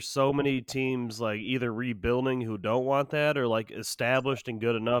like there's so many teams like either rebuilding who don't want that or like established and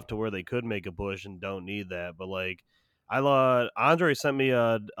good enough to where they could make a push and don't need that. But like, Andre sent me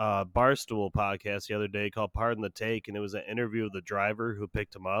a Barstool podcast the other day called Pardon the Take, and it was an interview with the driver who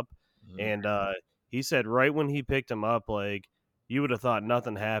picked him up, and he said right when he picked him up, like you would have thought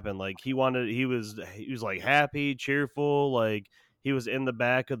nothing happened. Like he was like happy, cheerful, like he was in the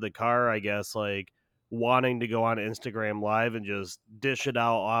back of the car, I guess, like wanting to go on Instagram Live and just dish it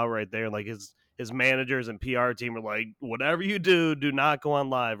out right there. Like his managers and PR team are like, whatever you do not go on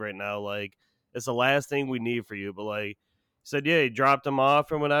live right now. Like it's the last thing we need for you. But like he said, yeah, he dropped him off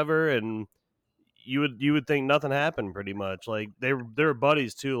or whatever, and you would think nothing happened pretty much. Like they're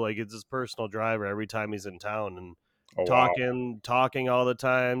buddies too. Like it's his personal driver every time he's in town and talking all the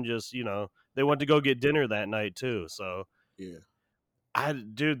time. Just they went to go get dinner that night too. So yeah.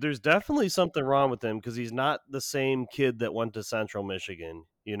 Dude, there's definitely something wrong with him because he's not the same kid that went to Central Michigan.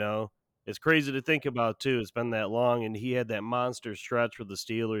 It's crazy to think about too. It's been that long, and he had that monster stretch with the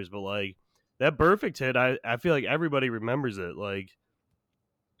Steelers. But like that perfect hit, I feel like everybody remembers it. Like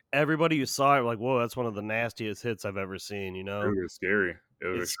everybody who saw it, like, whoa, that's one of the nastiest hits I've ever seen. It was scary.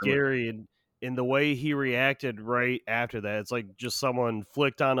 It's scary, and in the way he reacted right after that, it's like just someone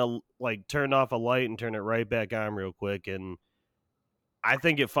turned off a light and turned it right back on real quick, and I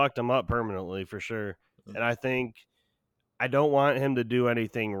think it fucked him up permanently for sure. And I don't want him to do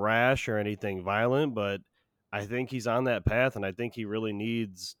anything rash or anything violent, but I think he's on that path, and I think he really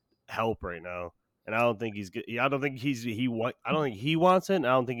needs help right now. And I don't think he wants it, and I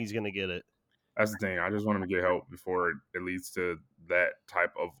don't think he's going to get it. That's the thing. I just want him to get help before it leads to that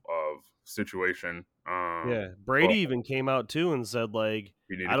type of situation. Brady even came out too and said like,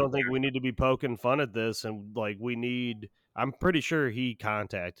 I don't think we need to be poking fun at this, and like I'm pretty sure he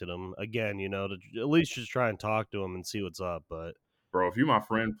contacted him again, to at least just try and talk to him and see what's up. But bro, if you're my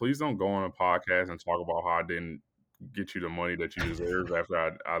friend, please don't go on a podcast and talk about how I didn't get you the money that you deserve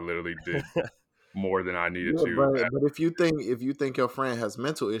after I literally did more than I needed to. But if you think your friend has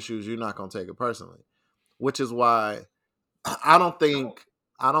mental issues, you're not gonna take it personally. Which is why I don't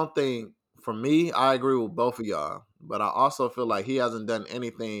think for me, I agree with both of y'all, but I also feel like he hasn't done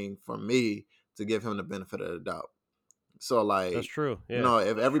anything for me to give him the benefit of the doubt. So like that's true. Yeah.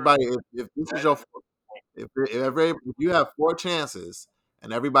 If everybody, if this is your, if you have 4 chances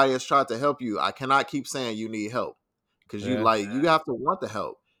and everybody has tried to help you, I cannot keep saying you need help because you have to want the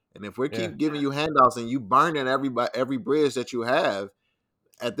help. And if we keep giving you handouts and you burning every bridge that you have,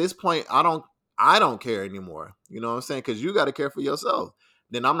 at this point, I don't care anymore. You know what I'm saying? Because you got to care for yourself.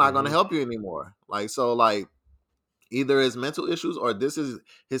 Then I'm not going to help you anymore. Either it's mental issues or this is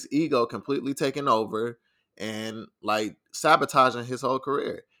his ego completely taking over and like sabotaging his whole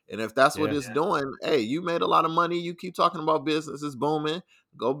career. And if that's what it's doing, hey, you made a lot of money. You keep talking about business is booming.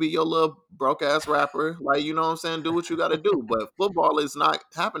 Go be your little broke ass rapper. Like, you know what I'm saying? Do what you got to do. But football is not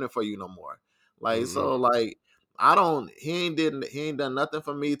happening for you no more. Like, so like, he ain't done nothing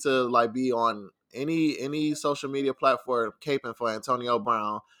for me to like be on any social media platform caping for Antonio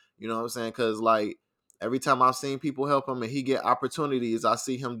Brown. You know what I'm saying? Cause like, every time I've seen people help him and he get opportunities, I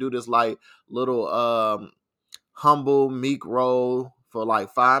see him do this like little humble, meek role for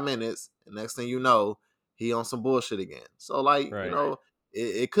like 5 minutes. And next thing you know, he on some bullshit again. So like,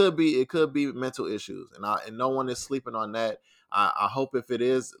 it could be mental issues, and no one is sleeping on that. I hope if it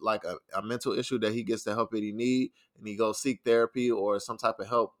is like a mental issue that he gets the help that he need and he goes seek therapy or some type of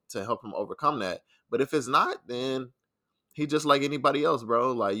help to help him overcome that. But if it's not, then he just like anybody else,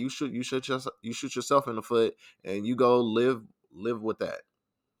 bro. Like you shoot yourself in the foot and you go live with that.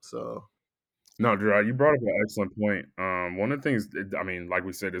 So No, Gerard, you brought up an excellent point. One of the things, I mean, like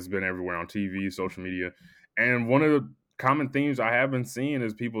we said, it's been everywhere on TV, social media, and one of the common themes I have been seeing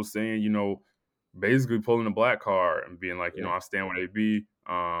is people saying, basically pulling a black card and being like, I stand with AB.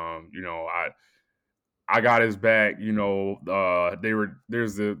 I got his back.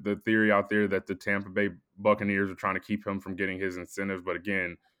 There's the theory out there that the Tampa Bay Buccaneers are trying to keep him from getting his incentives, but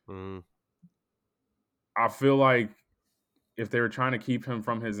again, I feel like if they were trying to keep him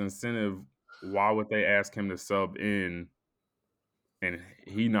from his incentive, why would they ask him to sub in and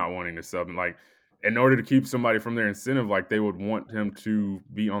he not wanting to sub? And like, in order to keep somebody from their incentive, like they would want him to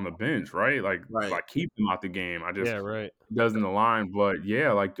be on the bench, right? Like keep him out the game. Doesn't align. But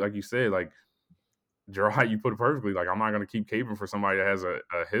yeah, like you said, like Gerard, you put it perfectly. Like I'm not going to keep caping for somebody that has a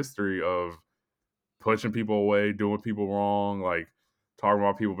history of pushing people away, doing people wrong, like talking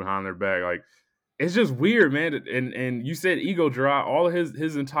about people behind their back. Like it's just weird, man. And you said ego, Gerard. All of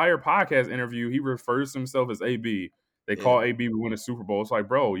his entire podcast interview, he refers to himself as AB. They call AB to win a Super Bowl. It's like,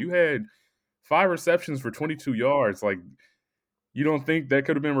 bro, you had 5 receptions for 22 yards. Like, you don't think that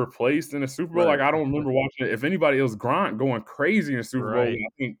could have been replaced in a Super Bowl? Like, I don't remember watching it. If anybody, it was Grant going crazy in a Super Bowl. I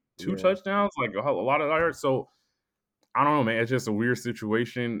think 2 touchdowns, like a lot of yards. So I don't know, man. It's just a weird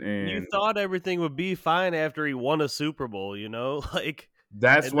situation. And you thought everything would be fine after he won a Super Bowl, like.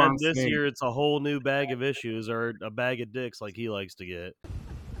 That's why this year it's a whole new bag of issues, or a bag of dicks, like he likes to get.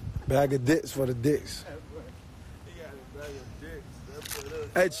 Bag of dicks for the dicks.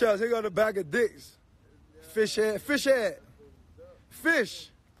 Hey, Chubbs, here go the bag of dicks. Fish head. Fish,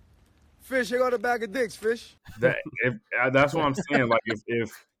 here go the bag of dicks, fish. That's what I'm saying. Like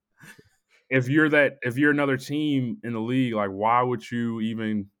if you're another team in the league, like why would you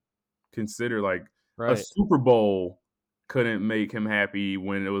even consider like a Super Bowl couldn't make him happy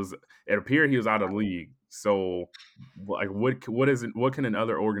when it appeared he was out of the league. So like what can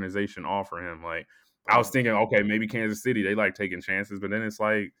another organization offer him? Like I was thinking, okay, maybe Kansas City, they like taking chances, but then it's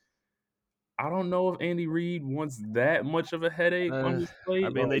like I don't know if Andy Reid wants that much of a headache on his plate. I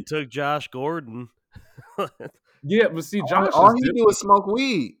mean, they took Josh Gordon. Yeah, but see, Josh all he do is smoke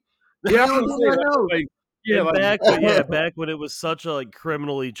weed. Yeah, back when it was such a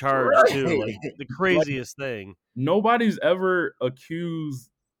criminally charged too, like the craziest thing. Nobody's ever accused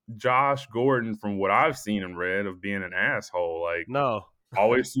Josh Gordon, from what I've seen and read, of being an asshole. Like, no,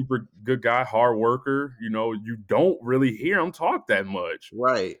 always super good guy, hard worker. You don't really hear him talk that much.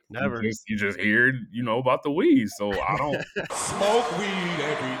 Right. Never. You just hear, about the weed. So I don't smoke weed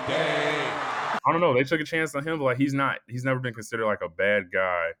every day. I don't know. They took a chance on him, but like he's never been considered like a bad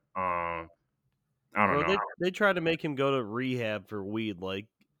guy. I don't know. They tried to make him go to rehab for weed. Like,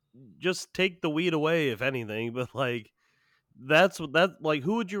 just take the weed away, if anything. But like,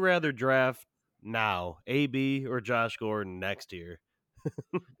 who would you rather draft now, AB or Josh Gordon next year?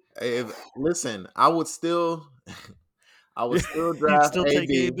 Listen, I would still draft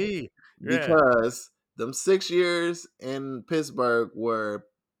AB because them 6 years in Pittsburgh were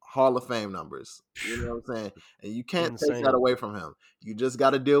Hall of Fame numbers. You know what I'm saying? And you can't take that away from him. You just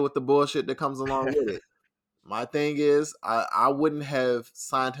got to deal with the bullshit that comes along with it. My thing is, I wouldn't have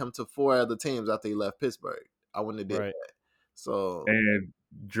signed him to 4 other teams after he left Pittsburgh. I wouldn't have did that. So, and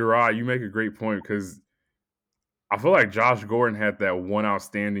Gerard, you make a great point because I feel like Josh Gordon had that one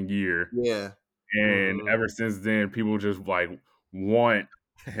outstanding year. Yeah. And ever since then, people just like want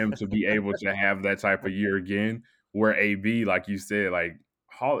him to be able to have that type of year again. Where AB, like you said, like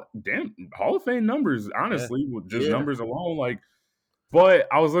Hall of Fame numbers, honestly, with just numbers alone. Like, but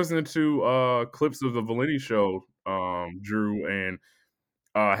I was listening to clips of the Valenti show, Drew, and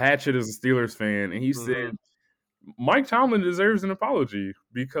Hatchet is a Steelers fan, and he said Mike Tomlin deserves an apology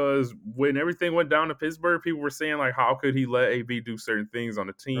because when everything went down to Pittsburgh, people were saying like, how could he let AB do certain things on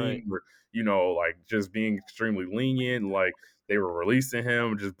the team, or like just being extremely lenient, like they were releasing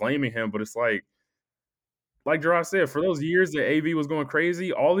him, just blaming him. But it's like Gerard said, for those years that AB was going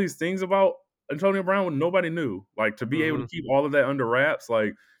crazy, all these things about Antonio Brown, nobody knew. Like, to be able to keep all of that under wraps,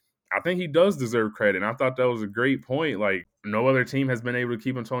 like, I think he does deserve credit. And I thought that was a great point. Like, no other team has been able to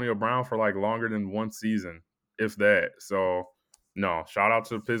keep Antonio Brown for, like, longer than one season, if that. So, no, shout out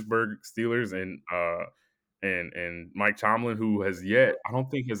to the Pittsburgh Steelers and Mike Tomlin, who has I don't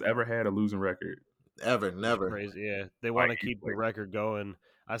think has ever had a losing record. Ever, never. Crazy, yeah. They want to keep the record going.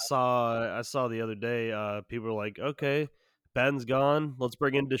 I saw the other day, people were like, okay, Ben's gone. Let's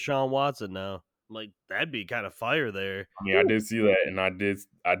bring in Deshaun Watson now. I'm like, that'd be kind of fire there. I mean, I did see that, and I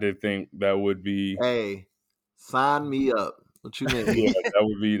did think that would be Hey, sign me up. What you mean? yeah,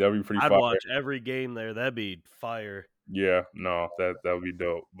 that'd be pretty I'd fire. watch every game there. That'd be fire. Yeah, no, that would be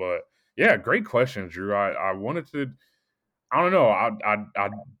dope. But yeah, great question, Drew. I wanted to, I don't know,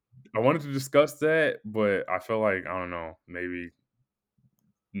 I wanted to discuss that, but I feel like I don't know, maybe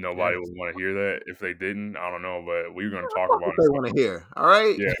nobody would want to hear that if they didn't. I don't know, but we're going to talk about What they it. want to hear. All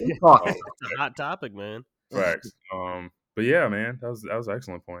right. Yeah. Let's talk it. It's a hot topic, man. Facts. But yeah, man, that was an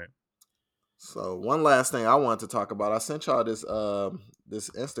excellent point. So one last thing I wanted to talk about. I sent y'all this this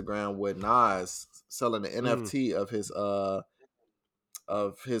Instagram with Nas selling the NFT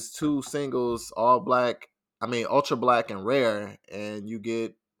of his two singles, All Black, Ultra Black and Rare, and you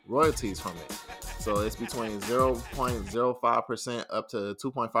get royalties from it. So it's between 0.05% up to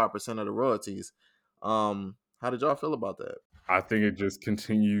 2.5% of the royalties. How did y'all feel about that? I think it just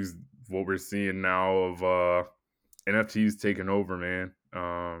continues what we're seeing now of NFTs taking over, man.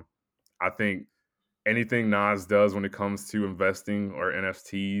 I think anything Nas does when it comes to investing or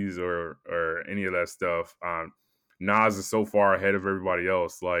NFTs or any of that stuff, Nas is so far ahead of everybody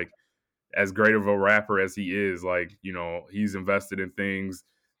else. Like, as great of a rapper as he is, like, you know, he's invested in things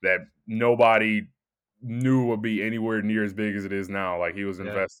that nobody knew would be anywhere near as big as it is now. Like, he was an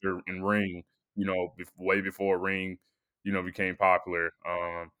investor in Ring, you know, way before Ring, you know, became popular.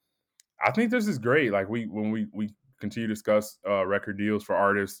 I think this is great. Like, when we continue to discuss record deals for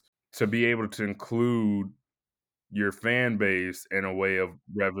artists, to be able to include your fan base in a way of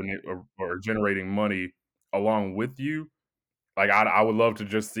revenue or generating money along with you. Like, I would love to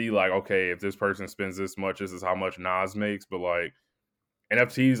just see, like, okay, if this person spends this much, this is how much Nas makes. But like,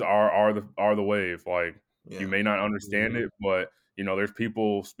 NFTs are the wave. Like, you may not understand it, but you know, there's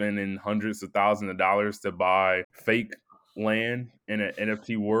people spending hundreds of thousands of dollars to buy fake land in an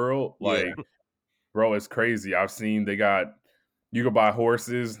NFT world. Like, bro, it's crazy. I've seen you could buy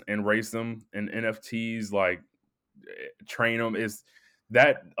horses and race them in NFTs, like train them. It's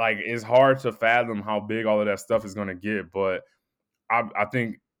hard to fathom how big all of that stuff is going to get. But I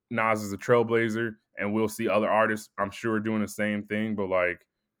think Nas is a trailblazer, and we'll see other artists, I'm sure, doing the same thing. But like,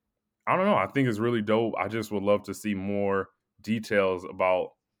 I don't know. I think it's really dope. I just would love to see more details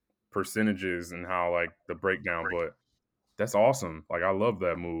about percentages and how, like, the breakdown. But that's awesome. Like, I love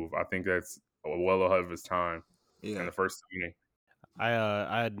that move. I think that's well ahead of its time. In the first meeting.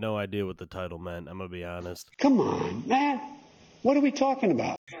 I had no idea what the title meant. I'm gonna be honest. Come on, man. What are we talking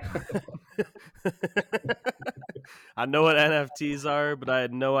about? I know what NFTs are, but I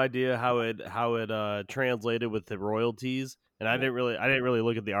had no idea how it translated with the royalties. And I didn't really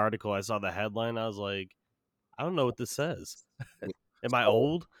look at the article. I saw the headline. I was like, I don't know what this says. Am I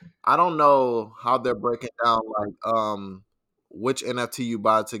old? I don't know how they're breaking down like which NFT you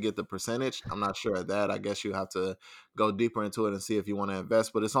buy to get the percentage. I'm not sure of that. I guess you have to go deeper into it and see if you want to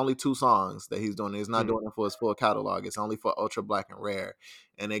invest. But it's only 2 songs that he's doing. He's not doing it for his full catalog. It's only for Ultra Black and Rare.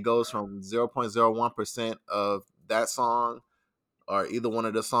 And it goes from 0.01% of that song or either one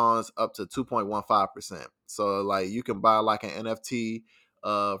of the songs up to 2.15%. So like, you can buy like an NFT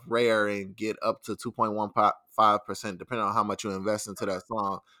of Rare and get up to 2.15% depending on how much you invest into that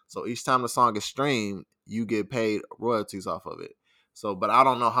song. So each time the song is streamed, you get paid royalties off of it. So, but I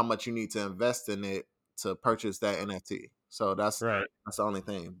don't know how much you need to invest in it to purchase that NFT. So that's the only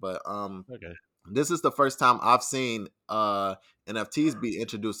thing. But this is the first time I've seen NFTs be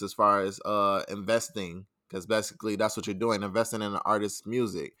introduced as far as investing, because basically that's what you're doing, investing in an artist's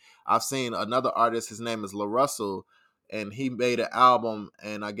music. I've seen another artist, his name is La Russell, and he made an album,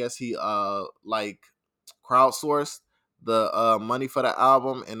 and I guess he like crowdsourced the money for the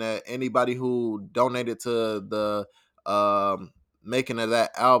album, and anybody who donated to the making of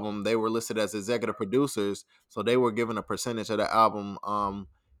that album, they were listed as executive producers, so they were given a percentage of the album,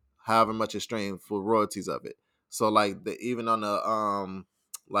 however much is streamed, for royalties of it. So like, even on the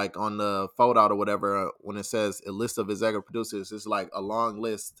like on the fold-out or whatever, when it says a list of executive producers, it's like a long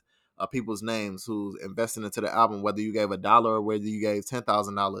list of people's names who's investing into the album, whether you gave $1 or whether you gave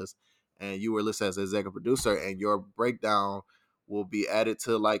 $10,000, and you were listed as an executive producer, and your breakdown will be added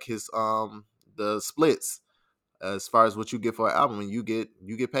to like his the splits as far as what you get for an album, and you get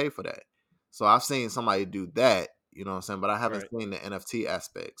paid for that. So I've seen somebody do that, you know what I'm saying, but I haven't seen the NFT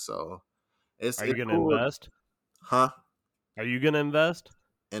aspect. So Are you gonna cool. invest? Huh? Are you gonna invest?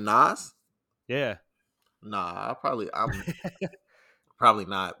 In Nas? Yeah. Nah, I'm probably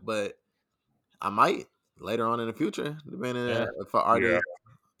not, but I might later on in the future, depending if an artist.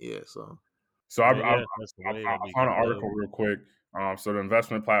 So I found an article real quick. So the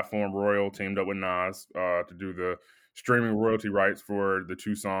investment platform Royal teamed up with Nas to do the streaming royalty rights for the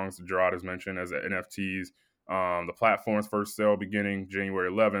 2 songs that Gerard has mentioned as NFTs. The platform's first sale beginning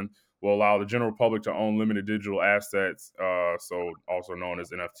January 11th will allow the general public to own limited digital assets, so also known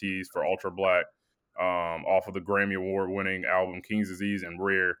as NFTs, for Ultra Black, off of the Grammy Award-winning album King's Disease and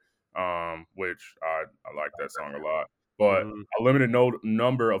Rare, which I like that song a lot. But a limited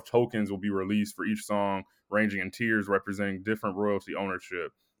number of tokens will be released for each song, ranging in tiers representing different royalty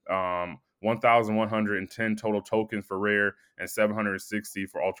ownership. 1,110 total tokens for Rare and 760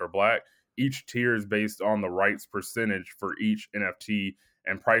 for Ultra Black. Each tier is based on the rights percentage for each NFT,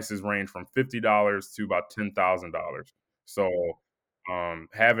 and prices range from $50 to about $10,000. So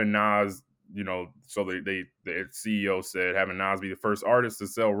having Nas, so the CEO said having Nas be the first artist to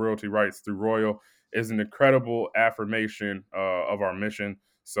sell royalty rights through Royal is an incredible affirmation of our mission.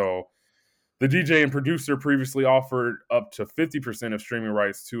 So the DJ and producer previously offered up to 50% of streaming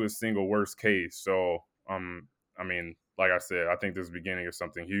rights to a single worst case. So, I mean, like I said, I think this is the beginning of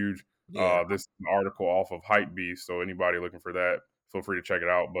something huge. Yeah. This is an article off of Hypebeast, so anybody looking for that, feel free to check it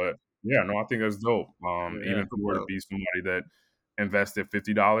out. But yeah, no, I think that's dope. Even if it were to be somebody that invested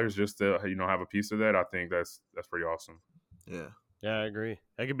 $50 just to have a piece of that, I think that's pretty awesome. Yeah, I agree.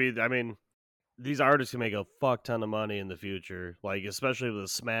 That could be. I mean, these artists can make a fuck ton of money in the future, like especially with a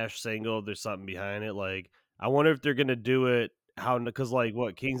smash single. If there's something behind it, like I wonder if they're gonna do it because like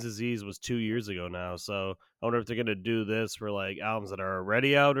what King's Disease was 2 years ago now, so I wonder if they're gonna do this for like albums that are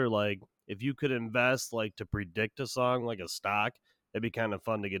already out, or like if you could invest like to predict a song like a stock, it'd be kind of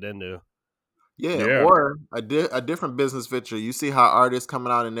fun to get into. Yeah, or a different business venture. You see how artists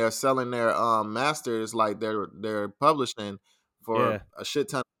coming out and they're selling their masters, like they're publishing for a shit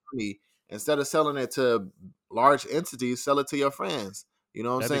ton of money. Instead of selling it to large entities, sell it to your friends. You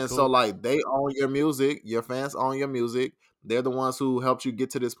know what I'm saying? Cool. So like they own your music, your fans own your music. They're the ones who helped you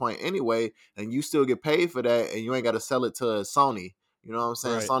get to this point anyway, and you still get paid for that, and you ain't got to sell it to Sony. You know what I'm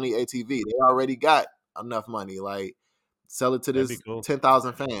saying? Right. Sony ATV, they already got enough money. Like sell it to this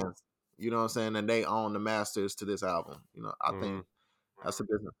 10,000 fans. You know what I'm saying? And they own the masters to this album. I think that's a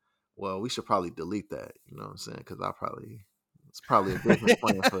business. Well, we should probably delete that. You know what I'm saying? Because it's probably a business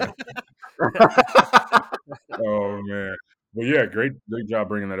plan for. Oh man, well, yeah, great job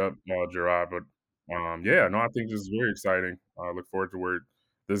bringing that up, Gerard. But yeah, no, I think this is very exciting. I look forward to where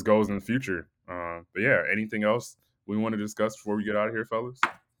this goes in the future. But yeah, anything else we want to discuss before we get out of here, fellas?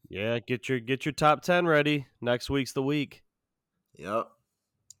 Yeah, get your top 10 ready. Next week's the week. Yep.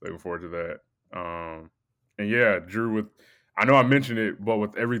 Looking forward to that. And yeah, Drew, I know I mentioned it, but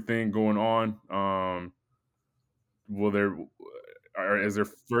with everything going on, is there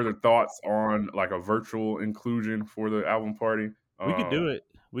further thoughts on like a virtual inclusion for the album party? We could do it.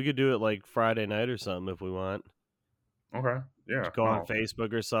 We could do it like Friday night or something if we want. Okay. Yeah. Just go on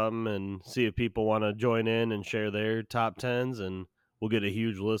Facebook or something and see if people want to join in and share their top 10s, and we'll get a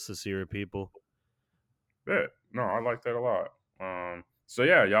huge list this year of people. Yeah. No, I like that a lot. So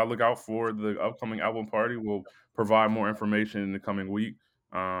yeah, y'all look out for the upcoming album party. We'll provide more information in the coming week.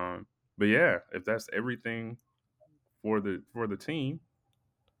 But yeah, if that's everything for the team,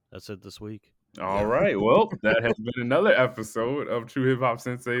 that's it this week. All right. Well, that has been another episode of True Hip Hop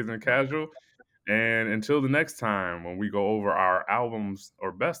Senseis and Casual. And until the next time, when we go over our albums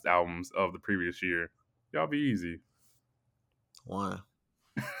or best albums of the previous year, y'all be easy. One.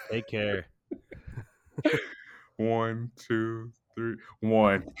 Take care. 1, 2, 3,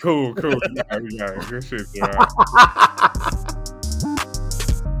 1. Cool. Yeah, we got it. Good shit, y'all.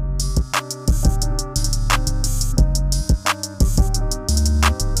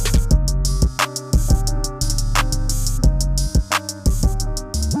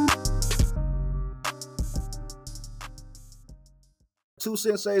 Two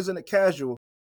Senseis and a Casual